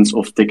 100,000s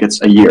of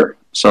tickets a year.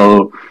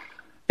 So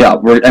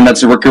and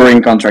that's a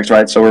recurring contract,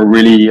 right? So we're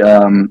really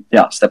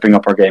stepping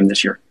up our game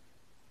this year.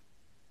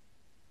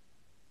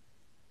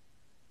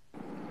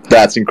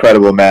 That's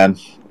incredible, man.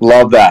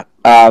 Love that.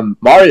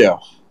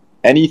 Mario,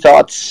 any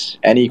thoughts?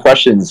 Any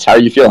questions? How are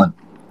you feeling?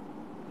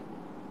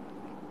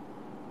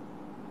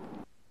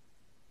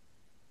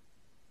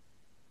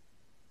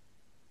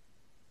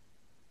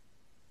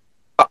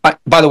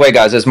 By the way,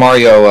 guys, as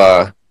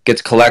Mario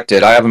gets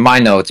collected, I have in my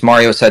notes,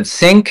 Mario said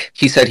sync.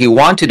 He said he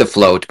wanted to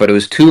float, but it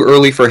was too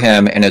early for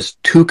him and it's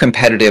too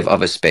competitive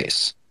of a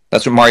space.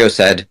 That's what Mario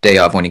said day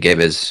of when he gave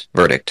his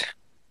verdict.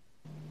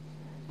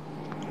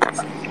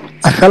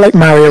 I felt like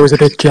Mario was a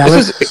bit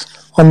jealous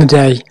on the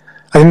day.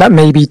 I think that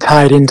maybe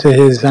tied into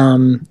his...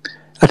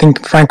 I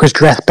think Frank was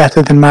dressed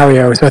better than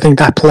Mario, so I think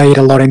that played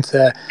a lot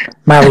into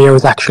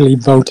Mario's actually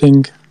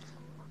voting.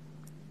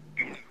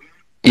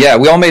 Yeah,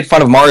 we all made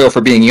fun of Mario for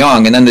being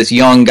young, and then this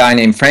young guy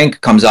named Frank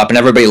comes up, and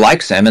everybody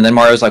likes him, and then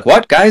Mario's like,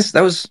 what, guys?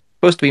 That was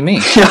supposed to be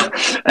me. Yeah,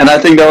 and I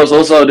think there was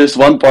also this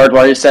one part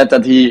where he said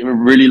that he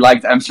really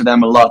liked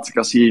Amsterdam a lot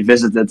because he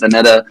visited and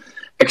had a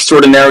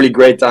extraordinarily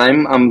great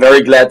time. I'm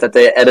very glad that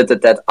they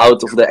edited that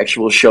out of the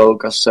actual show,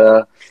 because,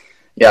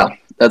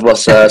 that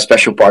was a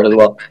special part as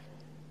well.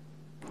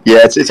 Yeah,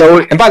 it's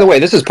always... And by the way,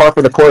 this is par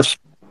for the course.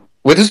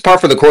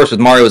 With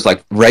Mario is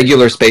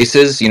regular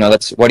spaces.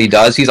 That's what he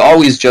does. He's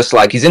always just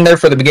he's in there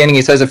for the beginning.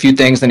 He says a few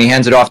things, then he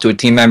hands it off to a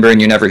team member,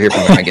 and you never hear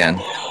from him again.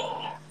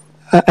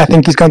 I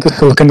think he's gone to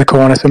sulk in the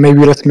corner. So maybe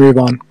let's move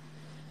on.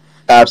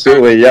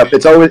 Absolutely, yep.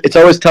 It's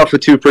always tough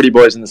with two pretty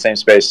boys in the same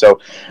space. So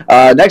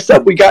next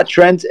up, we got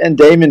Trent and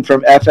Damon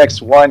from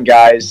FX1,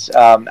 guys.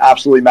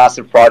 Absolutely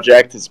massive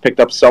project. It's picked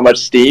up so much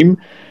steam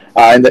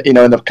in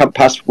the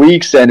past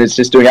weeks, and it's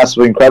just doing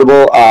absolutely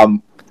incredible.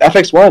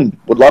 FX1,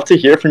 would love to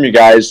hear from you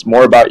guys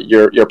more about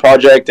your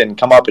project and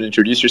come up and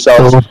introduce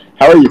yourselves.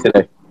 How are you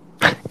today?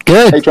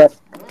 Good. Hey, Trent.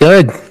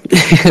 Good.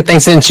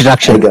 Thanks for the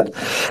introduction.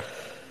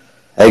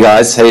 Hey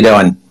guys, how you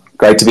doing?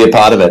 Great to be a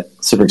part of it.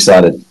 Super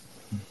excited.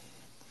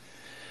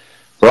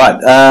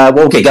 Right,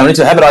 we'll get going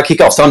into it. How about I kick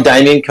off? So I'm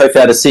Damien,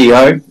 co-founder,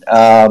 CEO.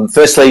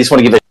 Firstly, I just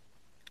want to give a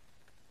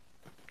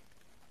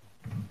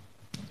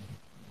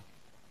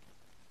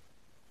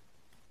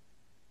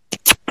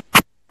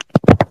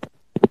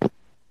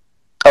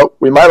Oh,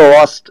 we might have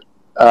lost.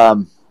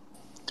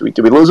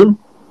 Did we lose him?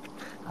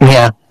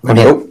 Yeah.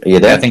 Okay. Oh, are you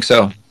there? I think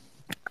so.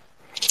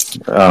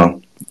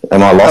 Oh,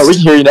 am I lost? Oh, we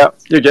can hear you now.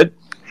 You're good.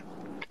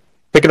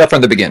 Pick it up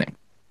from the beginning.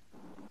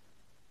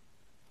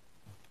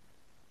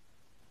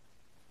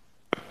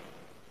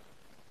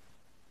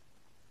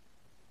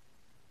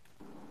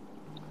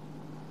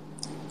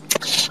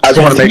 I just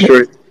want to make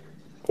sure.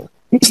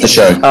 It's the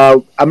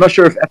show. I'm not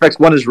sure if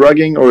FX1 is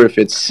rugging or if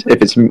it's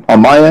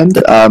on my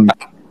end.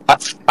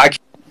 I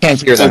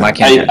can't hear them. I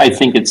can't. I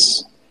think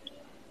it's.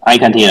 I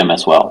can't hear them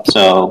as well.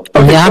 So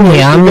Okay, Yeah, I'm so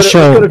here. I'm let's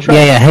sure. go to track.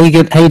 Yeah.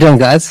 How you doing,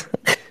 guys?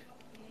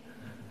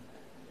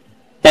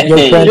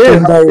 You're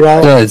doing very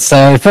well. Good.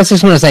 So first, I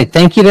just want to say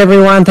thank you to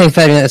everyone. Thanks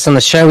for having us on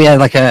the show. We had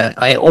like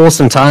a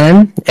awesome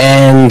time,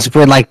 and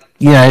we're like,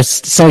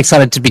 so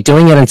excited to be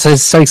doing it, and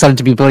so excited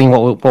to be building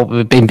what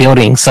we've been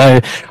building.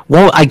 So,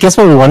 I guess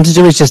what we wanted to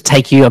do is just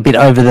take you a bit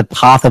over the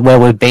path of where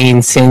we've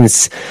been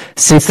since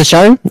the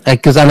show,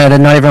 because I know that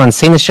not everyone's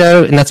seen the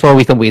show, and that's where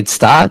we thought we'd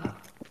start.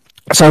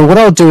 So what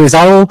I'll do is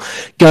I'll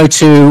go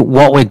to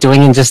what we're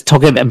doing and just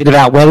talk a bit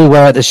about where we were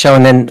at the show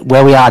and then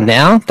where we are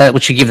now,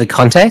 which will give the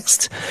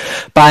context.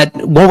 But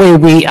what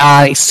we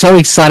are so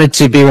excited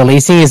to be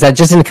releasing is that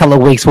just in a couple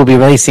of weeks we'll be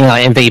releasing our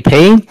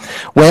MVP.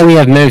 Where we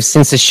have moved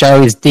since the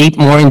show is deep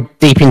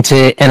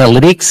into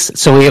analytics.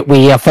 So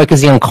we are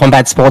focusing on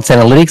combat sports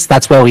analytics.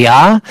 That's where we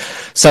are.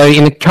 So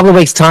in a couple of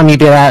weeks' time, you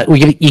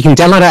can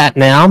download our app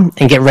now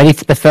and get ready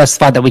for the first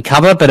fight that we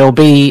cover. But it'll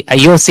be a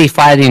UFC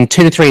fight in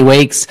 2 to 3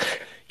 weeks.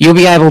 You'll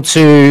be able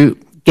to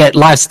get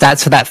live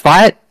stats for that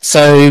fight.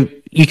 So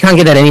you can't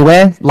get that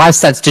anywhere. Live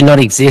stats do not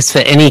exist for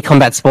any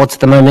combat sports at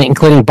the moment,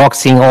 including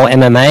boxing or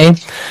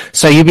MMA.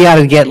 So you'll be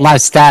able to get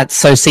live stats,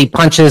 so see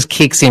punches,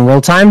 kicks in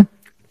real time.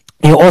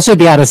 You'll also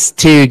be able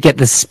to get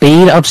the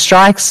speed of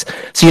strikes,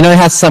 so you know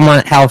how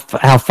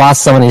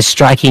fast someone is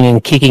striking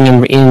and kicking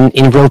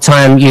in real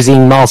time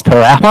using miles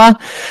per hour.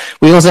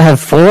 We also have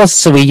force,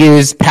 so we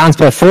use pounds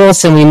per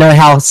force, and we know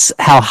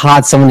how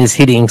hard someone is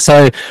hitting.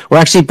 So we're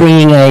actually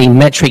bringing a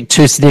metric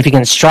to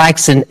significant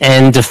strikes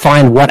and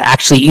define what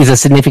actually is a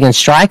significant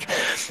strike.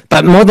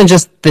 But more than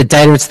just the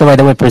data, it's the way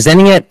that we're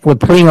presenting it. We're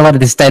putting a lot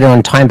of this data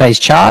on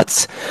time-based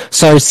charts.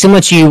 So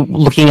similar to you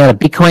looking at a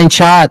Bitcoin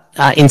chart,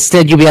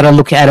 instead you'll be able to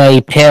look at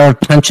a pair of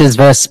punches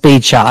versus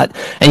speed chart,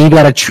 and you'll be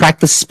able to track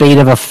the speed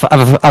of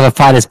a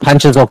fighter's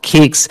punches or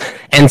kicks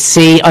and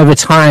see over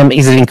time,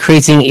 is it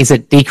increasing, is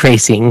it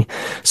decreasing?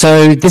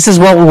 So this is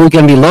what we're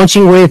going to be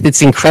launching with.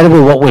 It's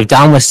incredible what we've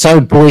done. We're so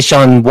bullish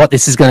on what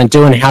this is going to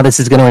do and how this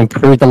is going to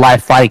improve the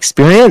live fight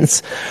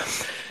experience.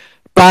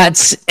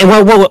 But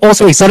what we're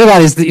also excited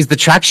about is the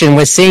traction.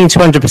 We're seeing over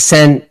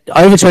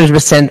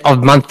 200%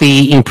 of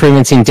monthly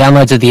improvements in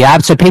downloads of the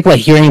app. So people are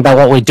hearing about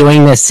what we're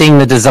doing. They're seeing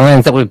the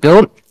designs that we've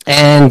built,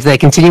 and they're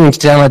continuing to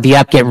download the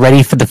app, get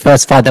ready for the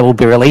first fight that we'll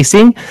be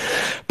releasing.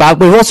 But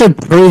we've also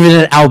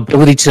proven our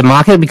ability to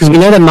market, because we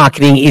know that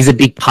marketing is a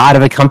big part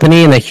of a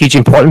company and a huge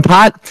important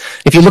part.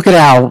 If you look at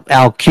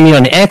our community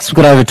on X, we've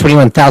got over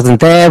 21,000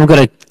 there. We've got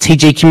a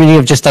TG community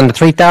of just under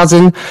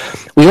 3,000.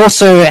 We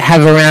also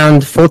have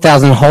around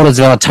 4,000 holders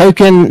of our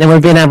token, and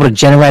we've been able to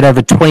generate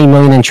over 20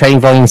 million in trading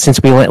volume since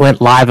we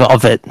went live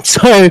of it.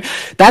 So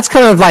that's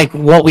kind of like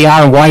what we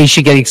are and why you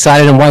should get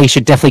excited, and why you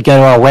should definitely go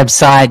to our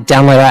website,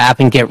 download our app,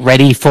 and get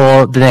ready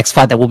for the next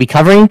fight that we'll be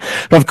covering.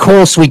 But of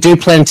course, we do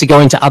plan to go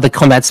into other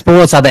combat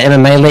sports, other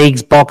MMA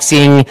leagues,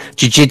 boxing,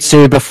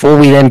 jiu-jitsu, before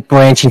we then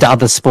branch into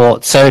other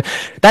sports. So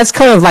that's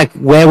kind of like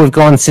where we've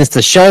gone since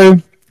the show.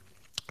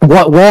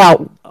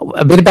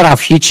 A bit about our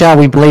future.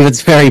 We believe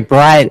it's very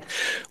bright.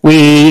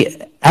 We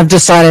have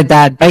decided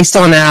that based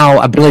on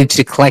our ability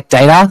to collect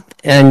data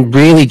and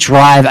really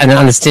drive an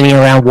understanding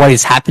around what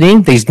is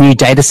happening, these new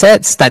data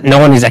sets that no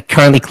one is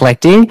currently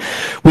collecting,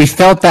 we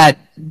felt that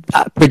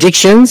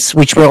predictions,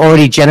 which we're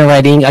already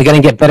generating, are going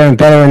to get better and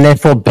better, and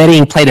therefore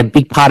betting played a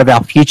big part of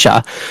our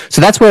future.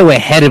 So that's where we're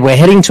headed. We're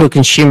heading to a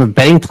consumer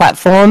betting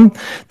platform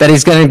that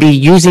is going to be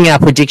using our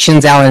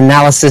predictions, our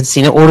analysis,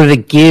 in order to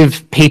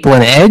give people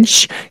an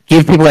edge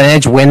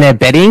when they're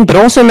betting, but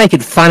also make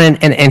it fun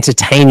and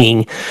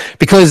entertaining,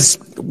 because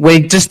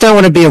we just don't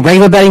want to be a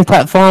regular betting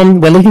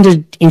platform. We're looking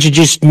to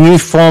introduce new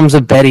forms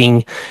of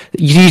betting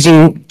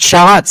using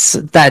charts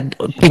that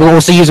people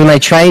also use when they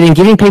trade, and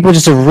giving people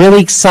just a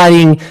really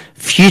exciting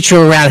future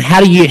around how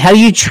do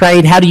you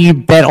trade, how do you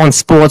bet on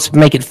sports,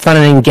 make it fun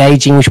and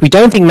engaging, which we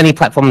don't think many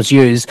platforms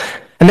use.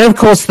 And then, of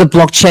course, the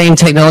blockchain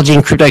technology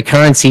and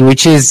cryptocurrency,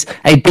 which is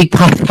a big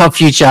part of our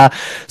future.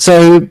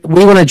 So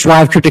we want to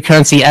drive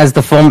cryptocurrency as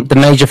the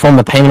major form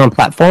of payment on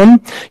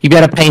platform. You'll be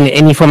able to pay in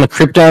any form of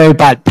crypto,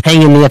 but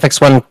paying in the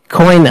FX1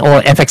 coin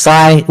or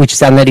FXI, which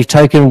is our native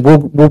token,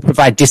 will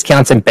provide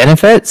discounts and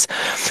benefits.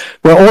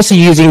 We're also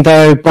using,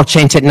 though,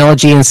 blockchain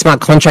technology and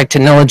smart contract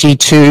technology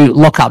to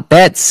lock up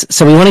bets.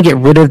 So we want to get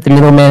rid of the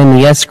middleman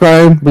in the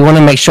escrow. We want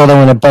to make sure that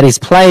when a bet is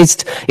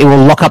placed, it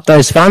will lock up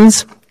those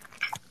funds.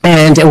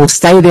 And it will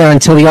stay there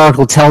until the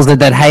Oracle tells it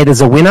that, hey,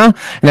 there's a winner,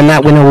 and then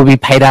that winner will be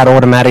paid out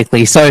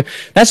automatically. So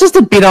that's just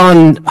a bit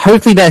on,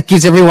 hopefully that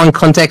gives everyone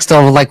context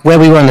of like where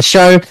we were on the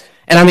show.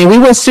 And I mean, we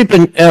were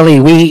super early.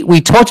 We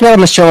talked about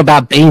on the show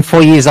about being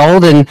 4 years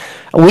old, and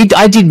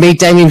I did meet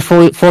Damien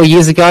 4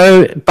 years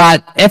ago,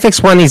 but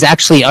FX1 is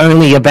actually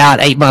only about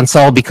 8 months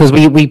old because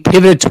we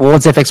pivoted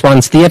towards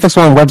FX1. So the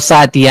FX1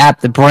 website, the app,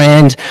 the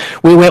brand,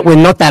 we're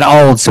not that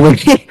old. So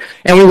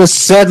and we were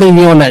certainly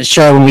new on that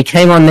show. When we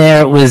came on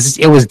there, it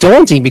was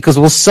daunting because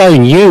we were so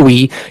new.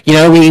 We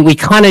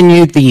kind of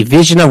knew the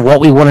vision of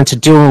what we wanted to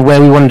do and where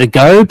we wanted to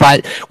go,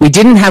 but we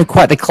didn't have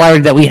quite the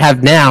clarity that we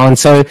have now. And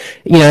so,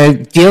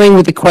 dealing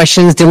with the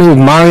questions, dealing with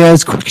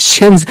Mario's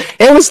questions,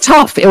 it was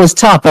tough,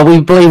 but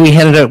we believe we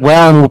handled it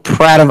well, and we're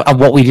proud of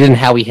what we did and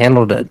how we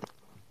handled it.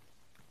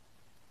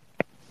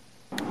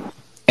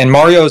 And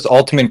Mario's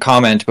ultimate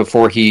comment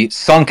before he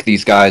sunk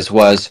these guys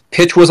was,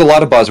 pitch was a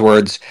lot of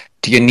buzzwords.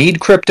 Do you need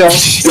crypto?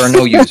 There are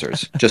no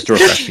users. Just to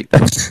refresh people.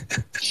 I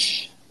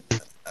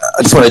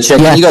just want to check.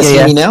 Can you guys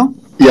hear me now?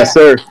 Yes,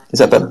 sir. Is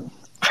that better?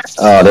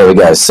 Oh, there we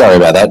go. Sorry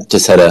about that.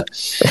 Just had a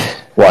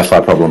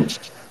Wi-Fi problem.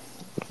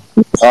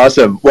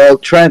 Awesome. Well,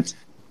 Trent,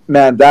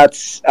 man,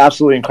 that's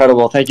absolutely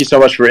incredible. Thank you so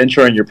much for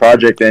introing your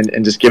project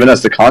and just giving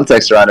us the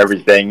context around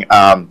everything.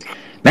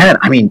 Man,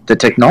 I mean, the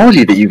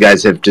technology that you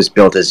guys have just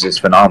built is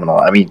just phenomenal.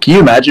 I mean, can you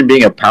imagine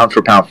being a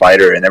pound-for-pound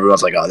fighter and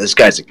everyone's like, oh, this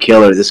guy's a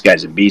killer, this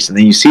guy's a beast, and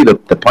then you see the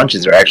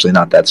punches are actually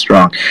not that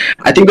strong.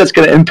 I think that's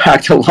going to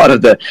impact a lot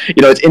of the,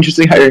 it's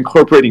interesting how you're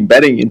incorporating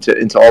betting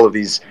into all of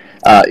these,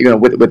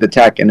 with the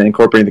tech and then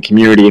incorporating the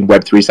community and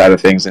Web3 side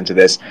of things into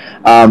this.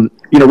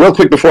 Real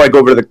quick before I go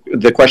over to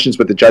the questions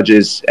with the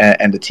judges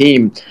and the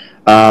team,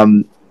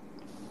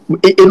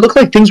 it looked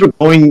like things were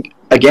going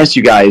against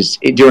you guys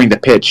during the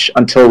pitch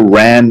until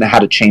Ran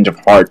had a change of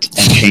heart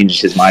and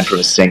changed his mind from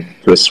a sink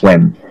to a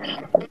swim.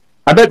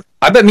 I bet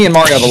me and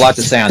Mario have a lot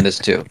to say on this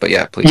too. But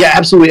yeah, please. Yeah,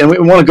 absolutely. And we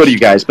want to go to you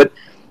guys. But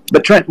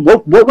Trent,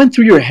 what went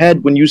through your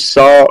head when you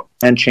saw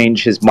Ran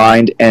change his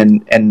mind,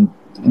 and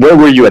where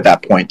were you at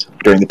that point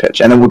during the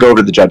pitch? And then we'll go over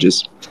to the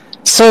judges.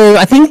 So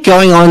I think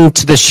going on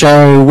to the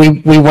show,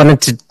 we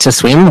wanted to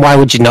swim. Why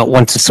would you not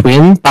want to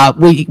swim? But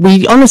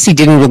we honestly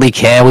didn't really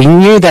care. We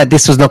knew that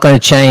this was not going to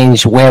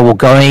change where we're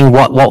going,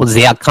 what was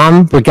the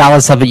outcome.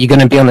 Regardless of it, you're going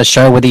to be on the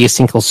show whether you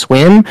sink or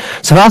swim.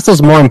 So for us, it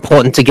was more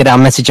important to get our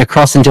message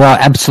across and do our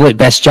absolute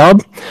best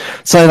job.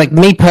 So like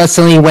me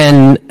personally,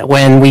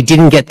 when we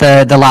didn't get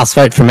the last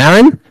vote from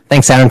Aaron,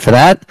 thanks, Aaron, for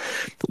that.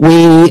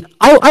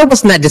 I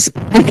wasn't that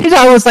disappointed.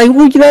 I was like,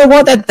 well, you know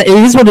what? That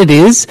is what it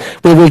is.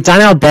 We've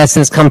done our best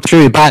and it's come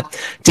through. But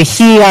to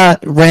hear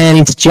Ran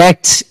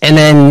interject and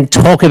then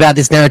talk about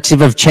this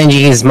narrative of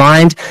changing his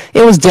mind,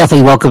 it was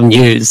definitely welcome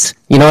news.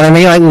 You know what I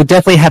mean? Like, we're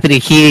definitely happy to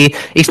hear,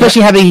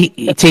 especially happy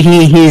to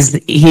hear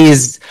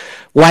his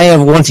way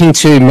of wanting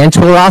to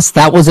mentor us.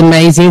 That was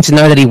amazing to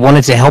know that he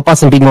wanted to help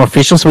us and be more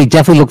official. So we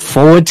definitely look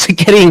forward to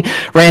getting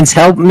Rand's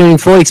help moving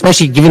forward,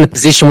 especially given the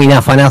position we now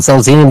find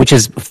ourselves in, which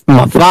is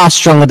far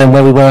stronger than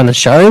where we were on the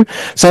show.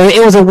 So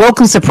it was a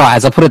welcome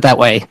surprise. I'll put it that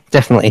way.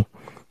 Definitely.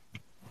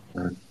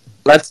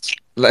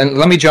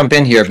 Let me jump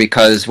in here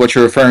because what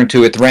you're referring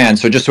to with Rand.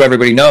 So just so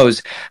everybody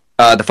knows,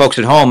 the folks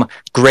at home,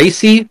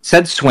 Gracie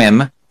said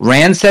swim,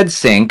 Rand said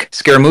sink,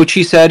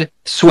 Scaramucci said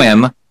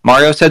swim,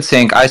 Mario said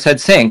sink, I said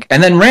sink,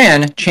 and then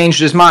Ran changed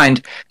his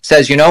mind,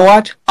 says, you know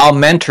what? I'll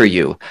mentor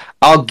you.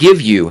 I'll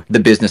give you the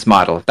business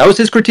model. That was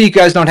his critique.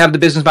 You guys don't have the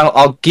business model.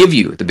 I'll give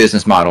you the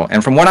business model.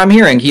 And from what I'm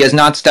hearing, he has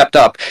not stepped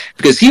up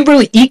because he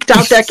really eked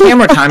out that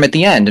camera time at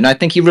the end. And I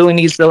think he really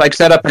needs to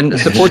set up and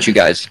support you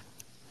guys.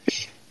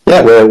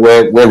 Yeah,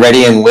 we're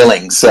ready and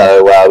willing.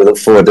 So we look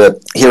forward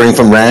to hearing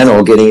from Ran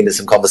or getting into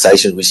some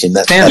conversations with him.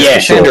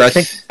 Sander,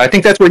 I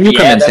think that's where you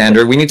come in,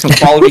 Sander. We need some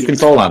quality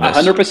control on this.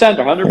 100%.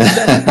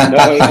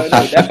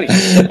 No, definitely.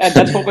 And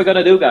that's what we're going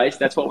to do, guys.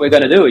 That's what we're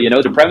going to do.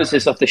 The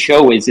premises of the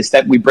show is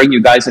that we bring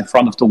you guys in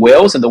front of the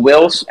whales, and the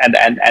whales and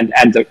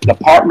the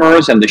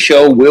partners and the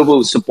show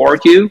will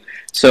support you.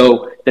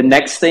 So the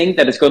next thing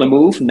that is going to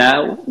move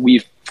now,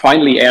 we've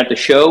finally aired the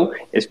show,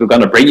 is we're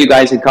going to bring you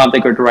guys in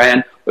contact with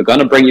Ran. We're going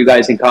to bring you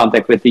guys in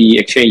contact with the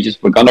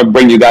exchanges. We're going to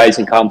bring you guys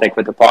in contact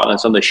with the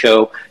partners on the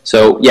show.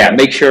 So yeah,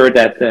 make sure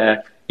that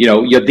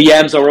your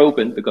DMs are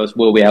open because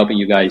we'll be helping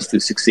you guys to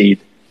succeed.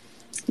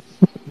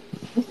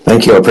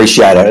 Thank you, I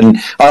appreciate it. And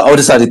I'll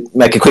just like to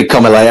make a quick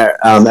comment later.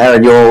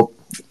 Aaron,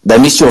 they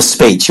missed your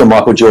speech, your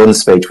Michael Jordan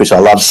speech, which I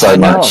love so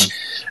much.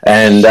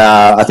 And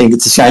I think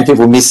it's a shame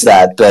people miss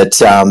that. But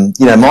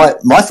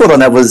my thought on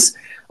that was,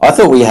 I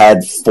thought we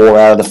had 4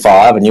 out of the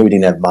 5. I knew we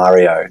didn't have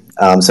Mario.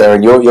 So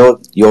Aaron,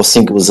 your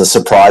sync was a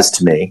surprise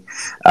to me.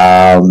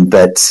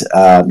 But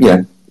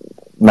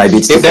maybe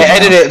it's they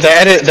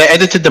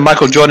edited the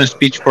Michael Jordan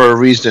speech for a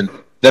reason.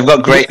 They've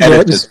got great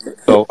editors.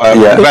 So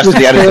the rest of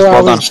the editors,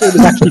 well done. It was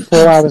actually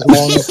 4 hours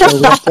long, so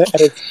we have to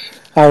edit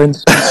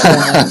Aaron's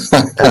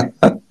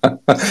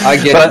I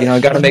get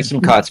it. Got to make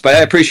some cuts. But I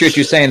appreciate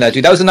you saying that,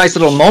 dude. That was a nice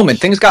little moment.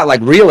 Things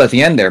got real at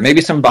the end there.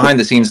 Maybe some behind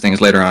the scenes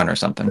things later on or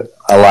something.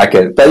 I like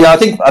it. But I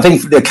think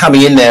they're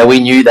coming in there. We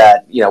knew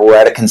that we're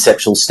at a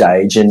conceptual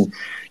stage, and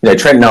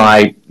Trent and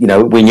I,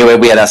 we knew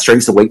we had our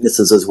strengths and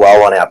weaknesses as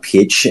well on our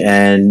pitch.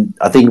 And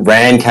I think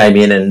Rand came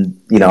in and,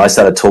 I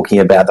started talking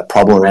about the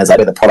problem around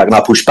the product, and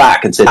I pushed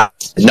back and said,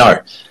 no,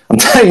 I'm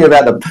telling you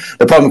about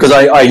the problem, because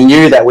I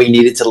knew that we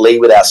needed to lead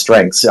with our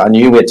strengths. I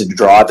knew we had to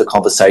drive the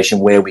conversation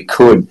where we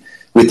could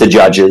with the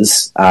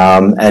judges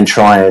and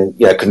try and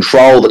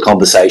control the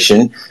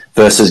conversation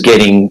versus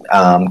getting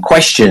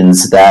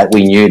questions that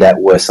we knew that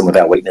were some of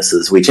our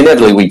weaknesses, which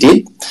inevitably we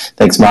did.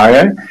 Thanks,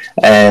 Mario.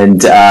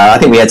 And I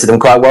think we answered them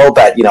quite well,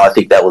 but, I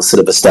think that was sort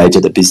of a stage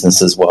of the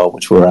business as well,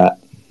 which we're at.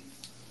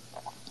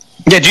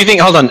 Yeah, do you think,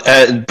 hold on,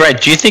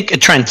 Brett,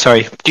 Trent,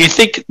 sorry, do you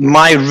think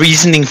my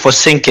reasoning for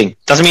sinking,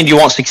 doesn't mean you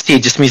won't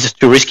succeed, just means it's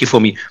too risky for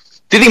me.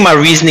 Do you think my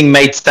reasoning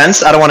made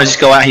sense? I don't want to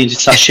just go out here and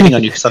just start shitting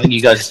on you, because I think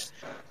you guys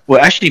were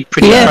actually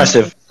pretty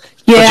impressive.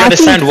 Yeah, do you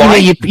understand why?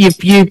 You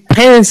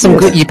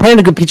painted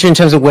a good picture in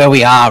terms of where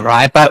we are,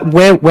 right? But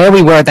where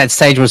we were at that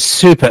stage was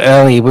super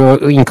early. We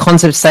were in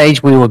concept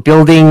stage. We were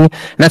building,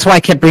 and that's why I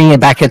kept bringing it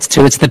back. It's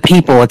the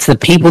people. It's the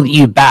people that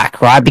you back,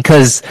 right?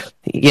 Because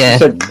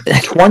so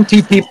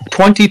 20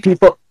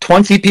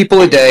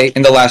 people a day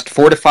in the last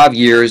 4 to 5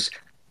 years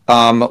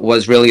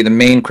was really the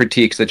main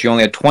critiques, that you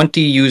only had 20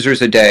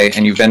 users a day,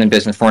 and you've been in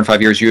business 4 and 5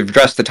 years. You've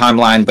addressed the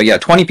timeline, but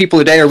 20 people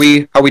a day. How are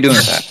we doing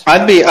with that?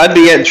 I'd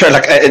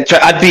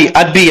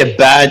be a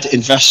bad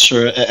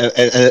investor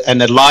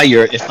and a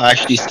liar if I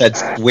actually said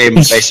swim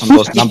based on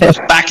those numbers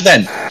back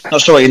then.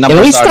 Not sure what your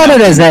numbers we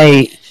started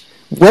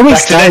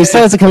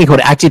started as a company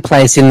called Active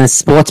Place in the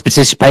sports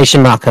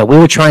participation market. We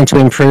were trying to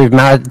improve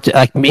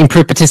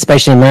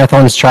participation in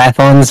marathons,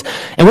 triathlons,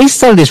 and we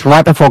started this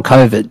right before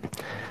COVID.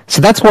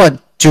 So that's what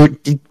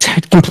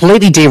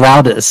completely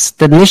derailed us.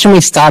 The mission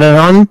we started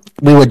on,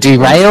 we were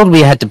derailed.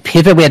 We had to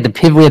pivot. We had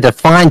to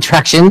find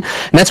traction,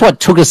 and that's what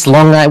took us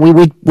long.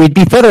 We'd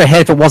be further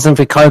ahead if it wasn't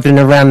for COVID and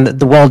around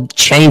the world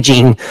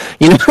changing.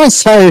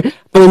 So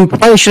we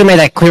probably should have made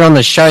that clear on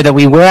the show that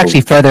we were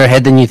actually further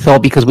ahead than you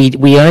thought, because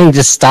we only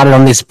just started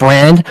on this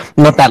brand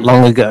not that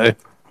long ago.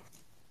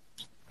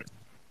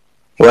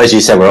 Well, as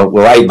you said, we're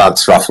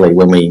 $8 roughly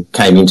when we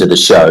came into the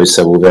show,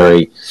 so we're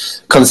very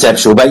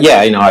conceptual. But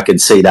I could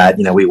see that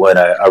we weren't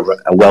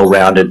a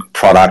well-rounded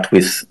product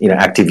with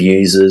active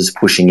users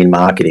pushing in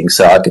marketing.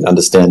 So I can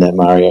understand that,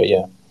 Mario.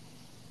 Yeah.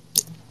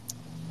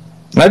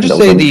 Can I just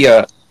say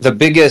the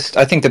biggest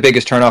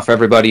turnoff for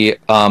everybody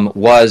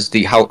was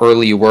how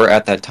early you were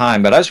at that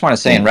time. But I just want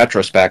to say in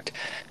retrospect,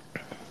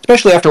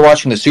 especially after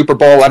watching the Super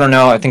Bowl, I don't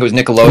know, I think it was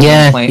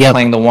Nickelodeon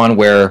playing the one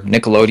where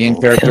Nickelodeon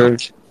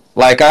characters,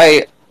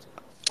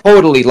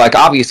 totally,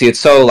 obviously it's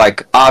so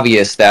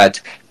obvious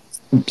that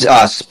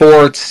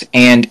sports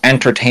and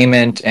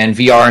entertainment and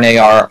VR and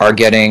AR are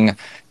getting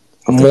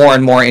more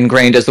and more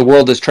ingrained as the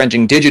world is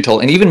trending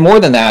digital. And even more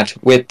than that,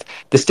 with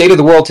the state of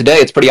the world today,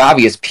 it's pretty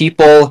obvious.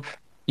 People,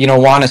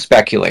 want to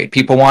speculate.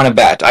 People want to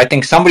bet. I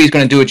think somebody's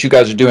going to do what you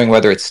guys are doing,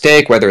 whether it's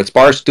Stake, whether it's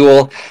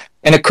Barstool,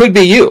 and it could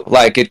be you.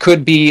 It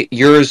could be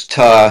yours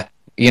to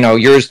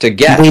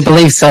get. We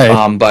believe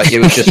so. But it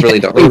was just really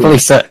the we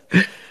believe so.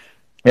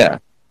 Yeah.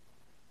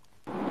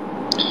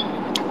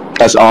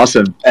 That's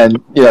awesome. And,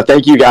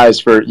 thank you guys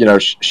for,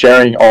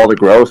 sharing all the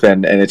growth.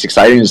 And it's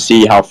exciting to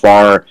see how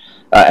far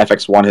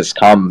FX1 has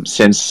come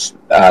since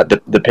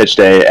the pitch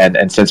day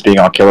and since being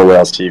on Killer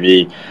Whales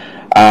TV.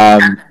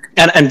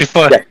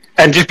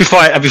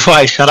 Before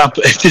I shut up,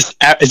 is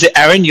it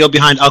Aaron? You're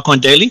behind Alcon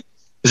Daily?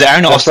 Is it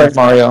Aaron? That's right,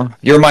 Mario.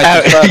 You're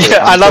my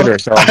subscriber on Twitter,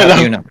 so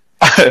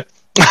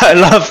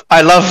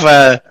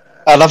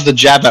I love the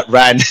jab at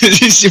Rand.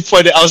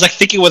 I was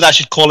thinking whether I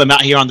should call him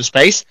out here on the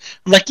space.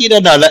 I'm no,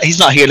 he's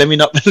not here. Let me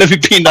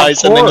be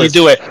nice, and then you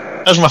do it.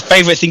 That was my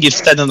favorite thing you've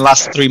said in the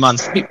last 3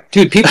 months.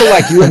 Dude, people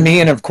like you and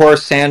me, and of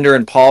course Sander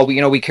and Paul,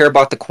 we care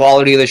about the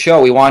quality of the show.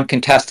 We want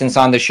contestants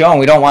on the show, and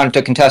we don't want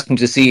the contestant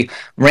to see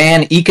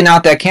Rand eking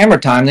out that camera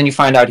time. Then you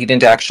find out he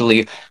didn't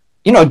actually,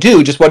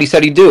 do just what he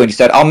said he'd do. And he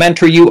said, I'll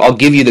mentor you. I'll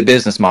give you the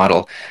business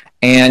model.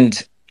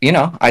 And,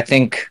 I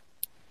think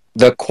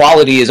the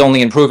quality is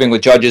only improving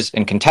with judges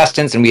and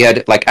contestants, and we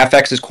had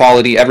FX's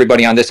quality.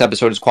 Everybody on this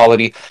episode is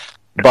quality,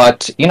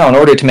 but in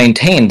order to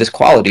maintain this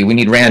quality, we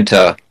need Rand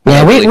to we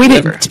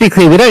to be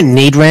clear, we don't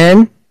need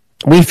Rand.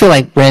 We feel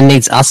like Rand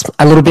needs us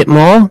a little bit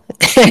more,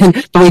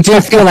 but we do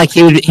feel like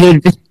he would.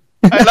 I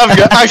love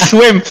you. I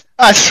swim.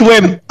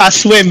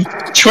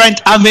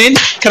 Trent, I'm in.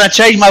 Can I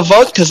change my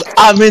vote? Because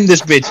I'm in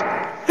this bitch.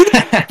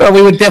 But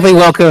we would definitely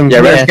welcome.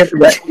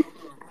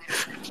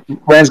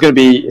 Rand's going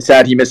to be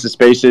sad he misses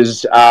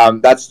Spaces.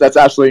 That's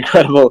absolutely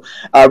incredible.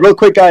 Real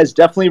quick, guys,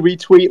 definitely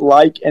retweet,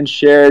 like, and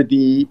share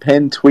the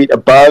pinned tweet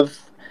above.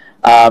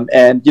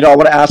 And, I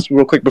want to ask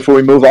real quick before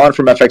we move on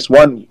from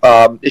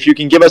FX1, if you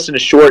can give us in a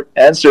short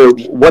answer,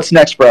 what's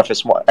next for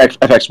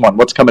FX1?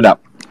 What's coming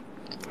up?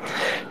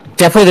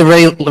 Definitely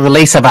the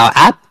release of our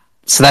app.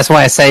 So that's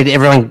why I say to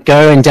everyone,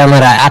 go and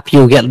download our app.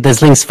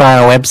 There's links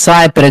via our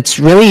website, but it's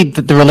really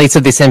the release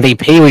of this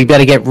MVP. We've got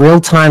to get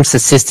real-time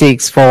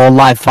statistics for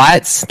live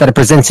fights that are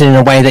presented in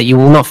a way that you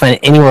will not find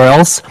anywhere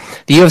else.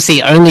 The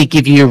UFC only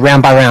give you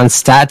round-by-round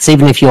stats,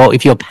 even if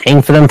you're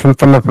paying for them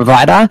from a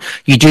provider.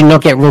 You do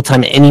not get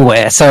real-time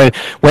anywhere. So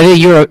whether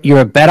you're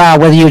a bettor,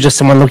 whether you're just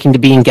someone looking to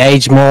be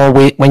engaged more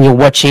when you're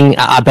watching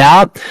a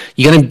bout,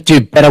 you're going to do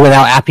better with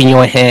our app in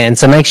your hand.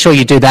 So make sure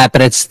you do that.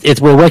 But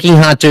we're working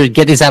hard to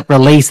get this app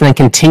released and then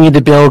continue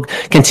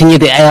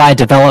the AI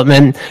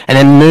development, and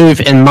then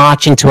move and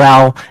march into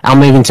our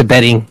move into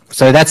betting.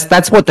 So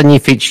that's what the new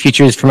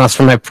future is from us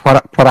from a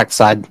product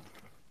side.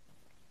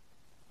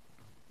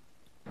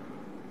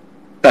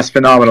 That's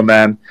phenomenal,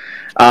 man.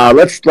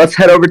 Let's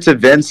head over to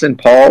Vince and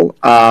Paul.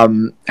 How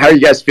are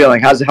you guys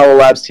feeling? How's the Hello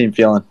Labs team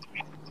feeling?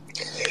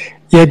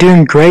 Yeah,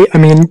 doing great. I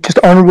mean, just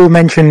honorable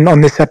mention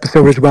on this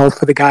episode as well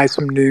for the guys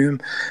from Noom,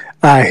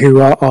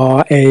 who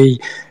are a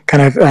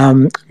kind of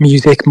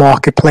music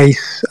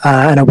marketplace.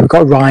 And we've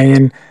got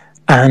Ryan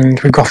and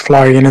we've got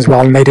Florian as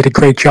well, and they did a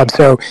great job.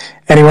 So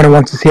anyone who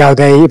wants to see how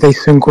they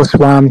sunk or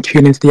swam,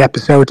 tune into the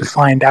episode to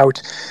find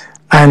out.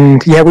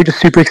 And yeah, we're just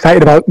super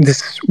excited about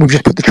this. We've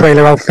just put the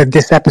trailer out for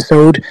this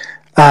episode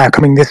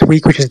coming this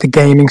week, which is the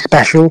gaming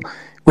special,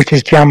 which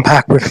is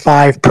jam-packed with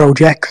 5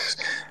 projects.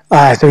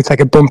 So it's like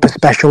a bumper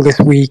special this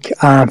week,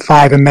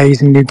 5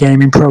 amazing new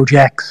gaming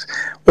projects,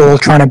 all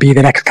trying to be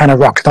the next kind of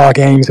rockstar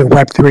games of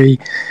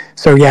Web3.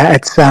 So yeah,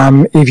 it's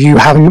if you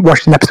haven't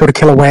watched an episode of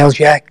Killer Whales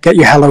yet, get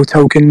your Hello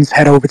tokens,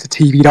 head over to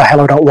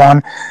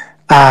tv.hello.one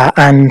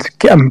and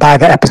buy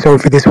the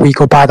episode for this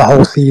week or buy the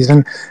whole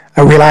season.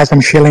 I realize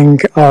I'm shilling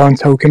on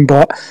token,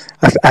 but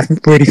I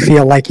really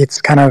feel like it's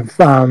kind of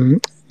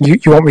you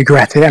won't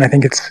regret it, and I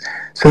think it's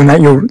something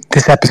that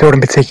this episode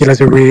in particular is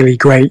a really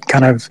great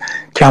kind of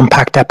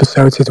jam-packed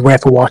episode, so it's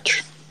worth a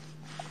watch.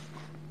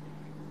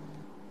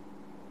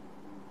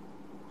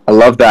 I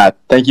love that.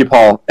 Thank you,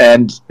 Paul.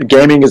 And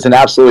gaming is an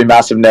absolutely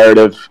massive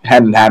narrative,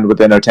 hand in hand with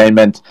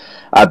entertainment.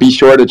 Be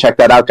sure to check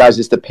that out, guys.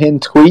 It's the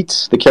pinned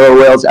tweet, the Killer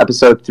Whales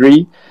episode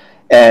 3,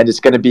 and it's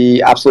going to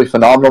be absolutely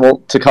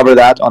phenomenal to cover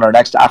that on our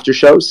next after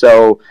show.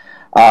 So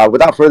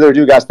without further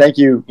ado, guys, thank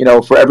you,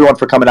 for everyone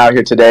for coming out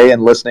here today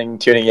and listening,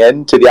 tuning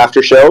in to the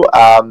after show.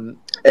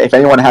 If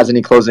anyone has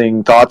any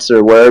closing thoughts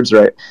or words,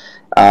 right,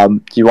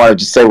 you want to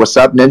just say what's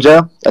up,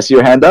 Ninja? I see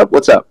your hand up.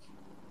 What's up?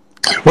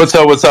 What's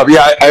up?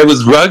 Yeah, I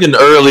was rugging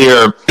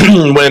earlier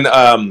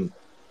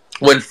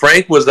when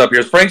Frank was up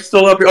here. Is Frank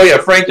still up here? Oh yeah,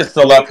 Frank is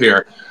still up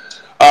here.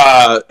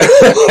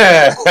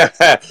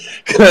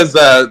 Because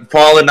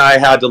Paul and I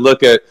had to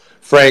look at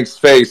Frank's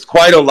face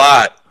quite a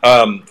lot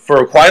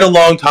for quite a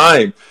long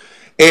time.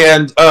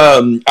 And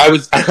I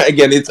was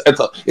again.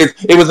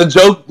 It was a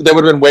joke that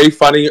would have been way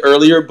funny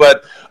earlier,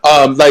 but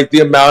like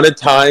the amount of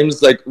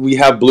times like we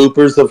have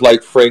bloopers of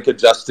like Frank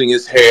adjusting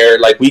his hair.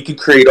 Like we could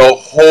create a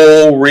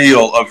whole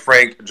reel of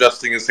Frank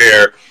adjusting his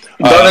hair.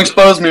 Don't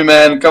expose me,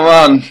 man. Come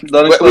on,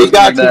 don't expose me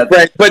like that.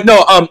 Frank. But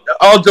no,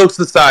 all jokes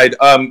aside,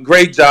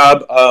 great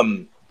job.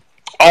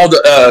 All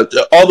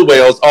the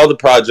whales, all the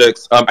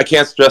projects. I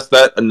can't stress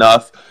that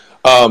enough.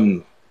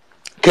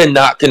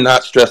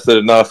 Cannot stress that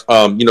enough.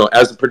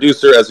 As a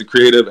producer, as a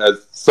creative,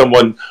 as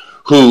someone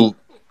who,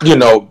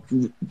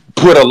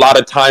 put a lot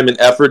of time and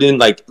effort in,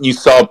 like you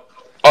saw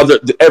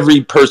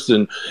every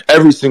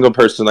single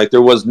person, like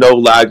there was no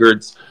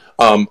laggards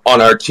on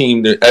our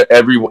team.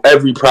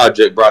 Every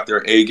project brought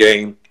their A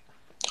game,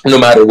 no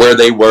matter where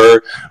they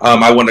were.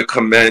 I want to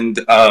commend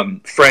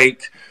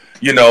Frank,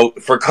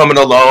 for coming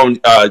along,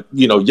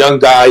 young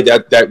guy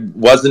that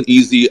wasn't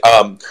easy,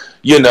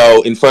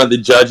 in front of the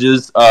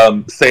judges.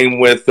 Same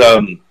with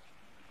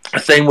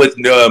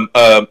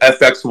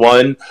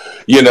FX1.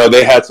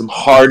 They had some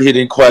hard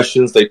hitting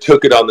questions. They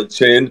took it on the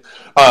chin.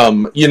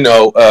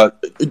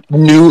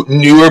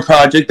 Newer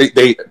project.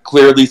 They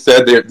clearly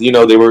said that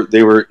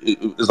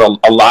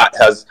a lot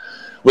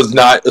was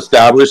not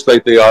established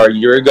like they are a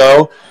year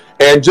ago,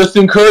 and just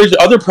encourage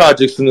other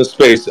projects in the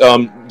space.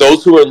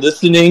 Those who are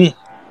listening.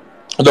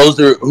 Those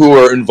who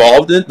are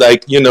involved in,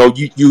 like, you don't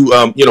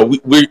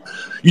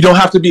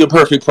have to be a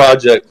perfect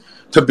project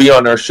to be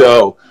on our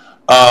show.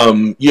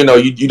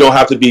 You don't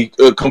have to be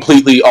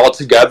completely all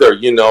together,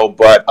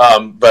 but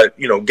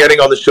getting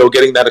on the show,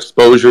 getting that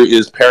exposure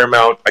is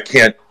paramount. I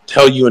can't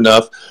tell you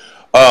enough.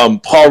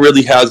 Paul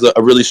really has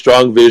a really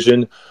strong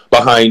vision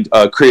behind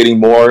creating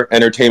more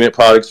entertainment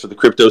products for the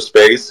crypto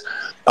space.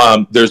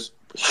 There's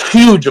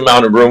huge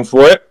amount of room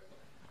for it.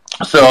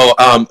 So,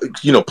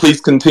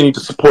 please continue to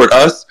support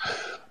us.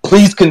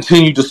 Please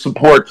continue to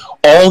support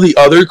all the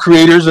other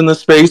creators in the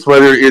space,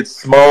 whether it's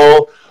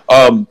small,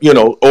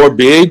 or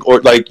big,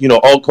 or like,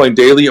 Altcoin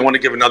Daily. I want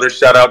to give another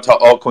shout out to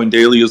Altcoin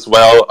Daily as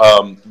well.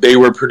 They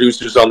were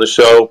producers on the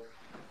show.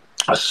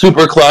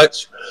 Super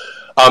clutch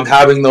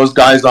having those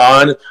guys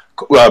on.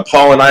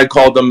 Paul and I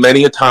called them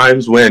many a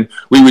times when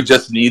we would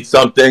just need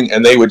something,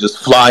 and they would just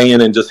fly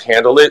in and just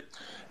handle it.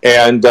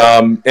 And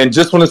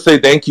just want to say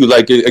thank you.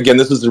 Like, again,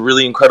 this is a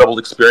really incredible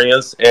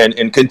experience,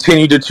 and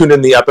continue to tune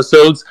in the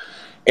episodes.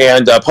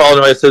 And Paul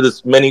and I have said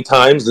this many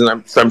times, and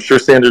I'm sure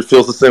Sandra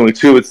feels the same way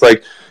too. It's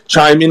like,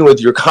 chime in with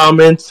your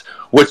comments,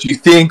 what you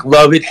think,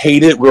 love it,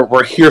 hate it.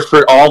 We're here for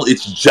it all.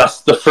 It's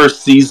just the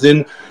first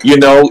season.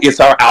 It's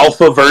our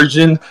alpha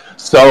version.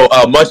 So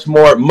much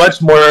more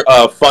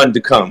fun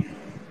to come.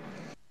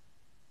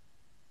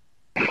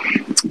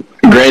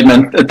 Great,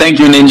 man. Thank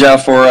you, Ninja,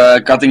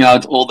 for cutting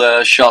out all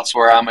the shots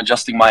where I'm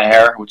adjusting my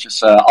hair, which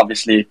is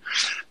obviously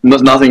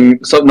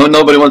nothing. So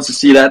nobody wants to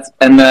see that.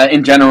 And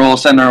in general,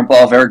 Sander and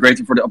Paul, very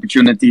grateful for the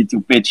opportunity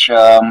to pitch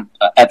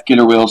at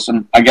Killer Whales.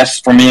 And I guess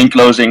for me, in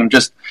closing, I'm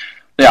just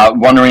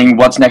wondering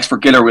what's next for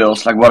Killer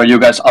Whales. Like, what are you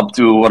guys up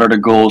to? What are the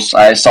goals?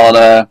 I saw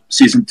the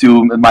season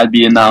 2. It might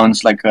be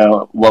announced. Like,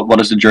 what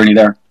is the journey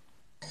there?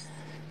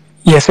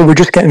 Yeah, so we're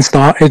just getting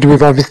started.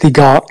 We've obviously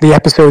got the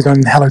episodes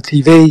on Hello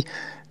TV.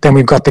 Then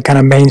we've got the kind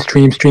of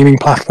mainstream streaming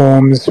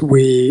platforms.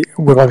 We're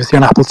obviously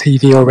on Apple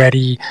TV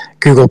already,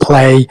 Google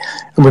Play,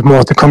 and with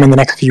more to come in the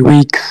next few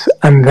weeks.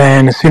 And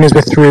then as soon as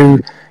we're through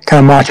kind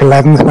of March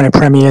 11th, when it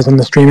premieres on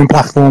the streaming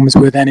platforms,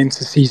 we're then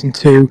into season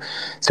 2.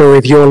 So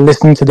if you're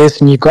listening to this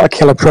and you've got a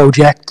killer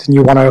project and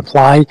you want to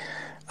apply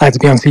to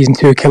be on season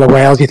 2 of Killer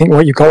Whales, you think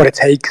you've got what it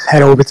takes,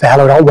 head over to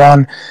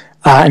hello.one.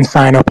 And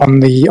sign up on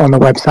the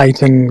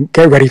website and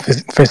get ready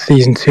for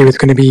season 2. It's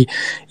going to be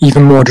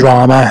even more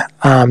drama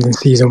than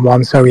season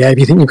 1. So yeah, if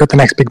you think you've got the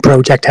next big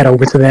project, head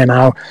over to there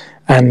now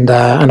and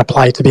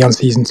apply to be on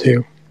season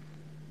 2.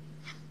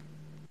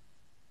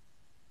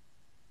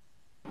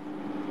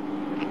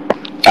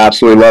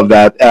 Absolutely love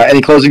that. Any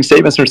closing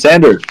statements from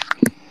Sander?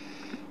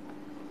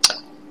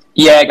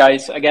 Yeah,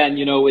 guys. Again,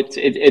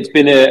 it's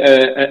been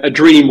a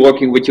dream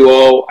working with you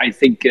all. I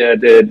think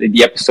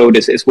the episode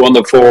is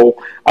wonderful.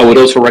 I would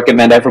also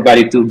recommend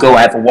everybody to go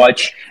have a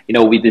watch.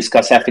 We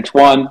discuss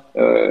FX1,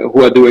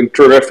 who are doing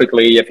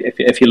terrifically.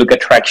 If you look at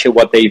Traction,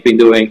 what they've been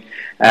doing,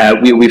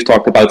 we've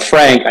talked about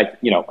Frank.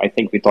 I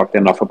think we talked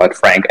enough about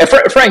Frank.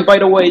 Frank, by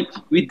the way,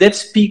 we did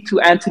speak to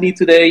Anthony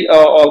today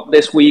or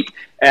this week.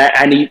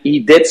 And he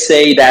did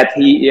say that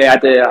he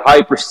had a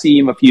high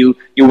esteem of you.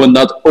 You were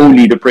not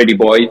only the pretty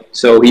boy.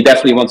 So he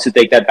definitely wants to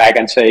take that back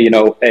and say,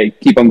 hey,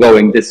 keep on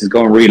going. This is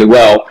going really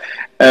well.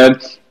 And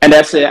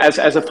as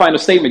a final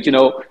statement,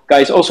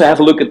 guys, also have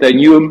a look at the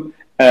Newcomers.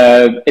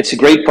 It's a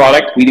great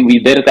product. We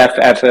didn't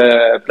have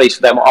a place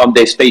for them on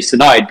their space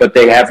tonight, but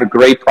they have a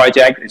great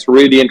project. It's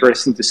really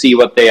interesting to see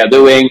what they are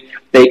doing.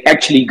 They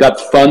actually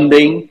got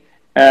funding.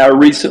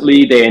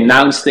 Recently, they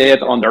announced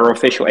it on their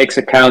official X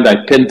account.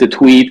 I pinned the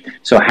tweet,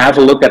 so have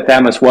a look at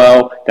them as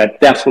well. That's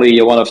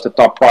definitely one of the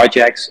top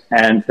projects.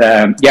 And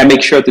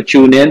make sure to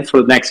tune in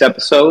for the next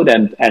episode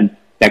and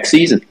next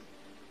season.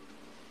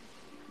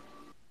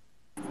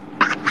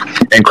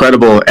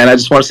 Incredible. And I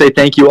just want to say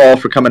thank you all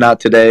for coming out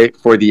today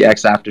for the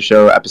X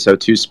Aftershow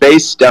episode 2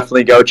 space.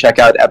 Definitely go check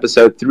out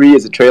episode 3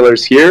 as the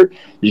trailer's here.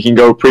 You can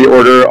go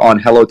pre-order on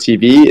Hello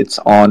TV. It's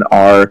in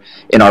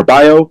our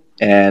bio.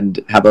 And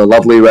have a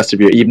lovely rest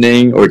of your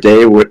evening or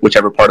day,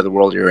 whichever part of the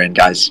world you're in,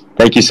 guys.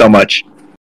 Thank you so much.